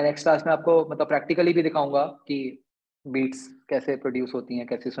 मैं नेक्स्ट क्लास में आपको मतलब प्रैक्टिकली भी दिखाऊंगा कि बीट्स कैसे प्रोड्यूस होती हैं,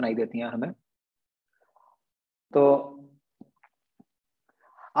 कैसे सुनाई देती हैं हमें। तो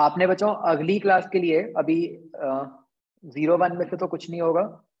आपने बच्चों अगली क्लास के लिए अभी 0-1 में से तो कुछ नहीं होगा।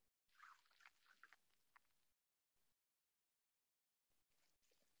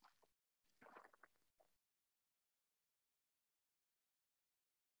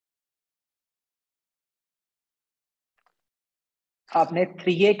 आपने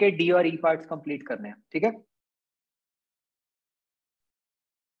 3A के डी और ई पार्ट्स कंप्लीट करने हैं, ठीक है?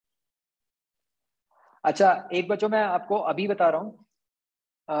 अच्छा, एक बच्चों मैं आपको अभी बता रहा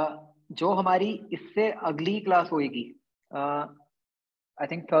हूँ, जो हमारी इससे अगली क्लास होगी, आई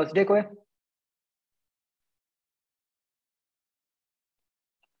थिंक थर्सडे को है।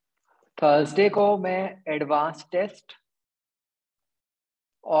 थर्सडे को मैं एडवांस टेस्ट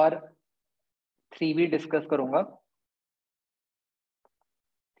और 3B डिस्कस करूंगा,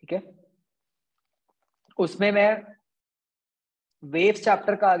 ठीक है? उसमें मैं वेव्स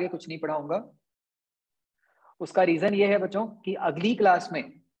चैप्टर का आगे कुछ नहीं पढ़ाऊंगा। उसका रीजन ये है बच्चों कि अगली क्लास में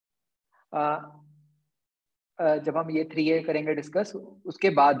जब हम ये 3A करेंगे डिस्कस, उसके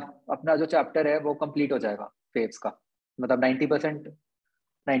बाद अपना जो चैप्टर है वो कंप्लीट हो जाएगा वेव्स का, मतलब 90%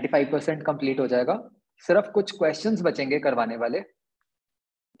 95% कंप्लीट हो जाएगा। सिर्फ कुछ क्वेश्चंस बचेंगे करवाने वाले,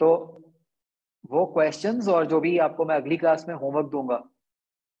 तो वो क्वेश्चंस और जो भी आपको मैं अगली क्लास में होमवर्क दूंगा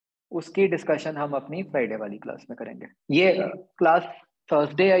उसकी डिस्कशन हम अपनी फ्राइडे वाली क्लास में करेंगे। ये क्लास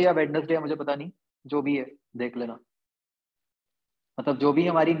थर्सडे है या वेडनेसडे है मुझे पता नहीं, जो भी है देख लेना, मतलब जो भी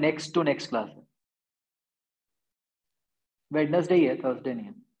हमारी नेक्स्ट टू नेक्स्ट क्लास है, वेडनेसडे ही है, थर्सडे नहीं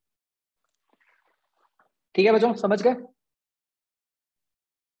है। ठीक है बच्चों, समझ गए?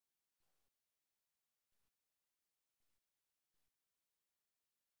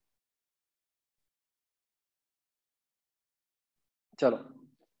 चलो,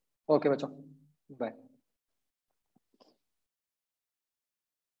 ओके बच्चों, bye.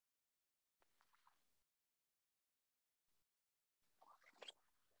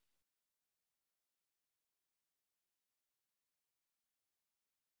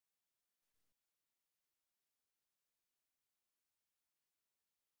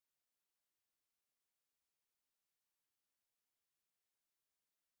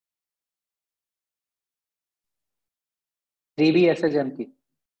 Three B S H M की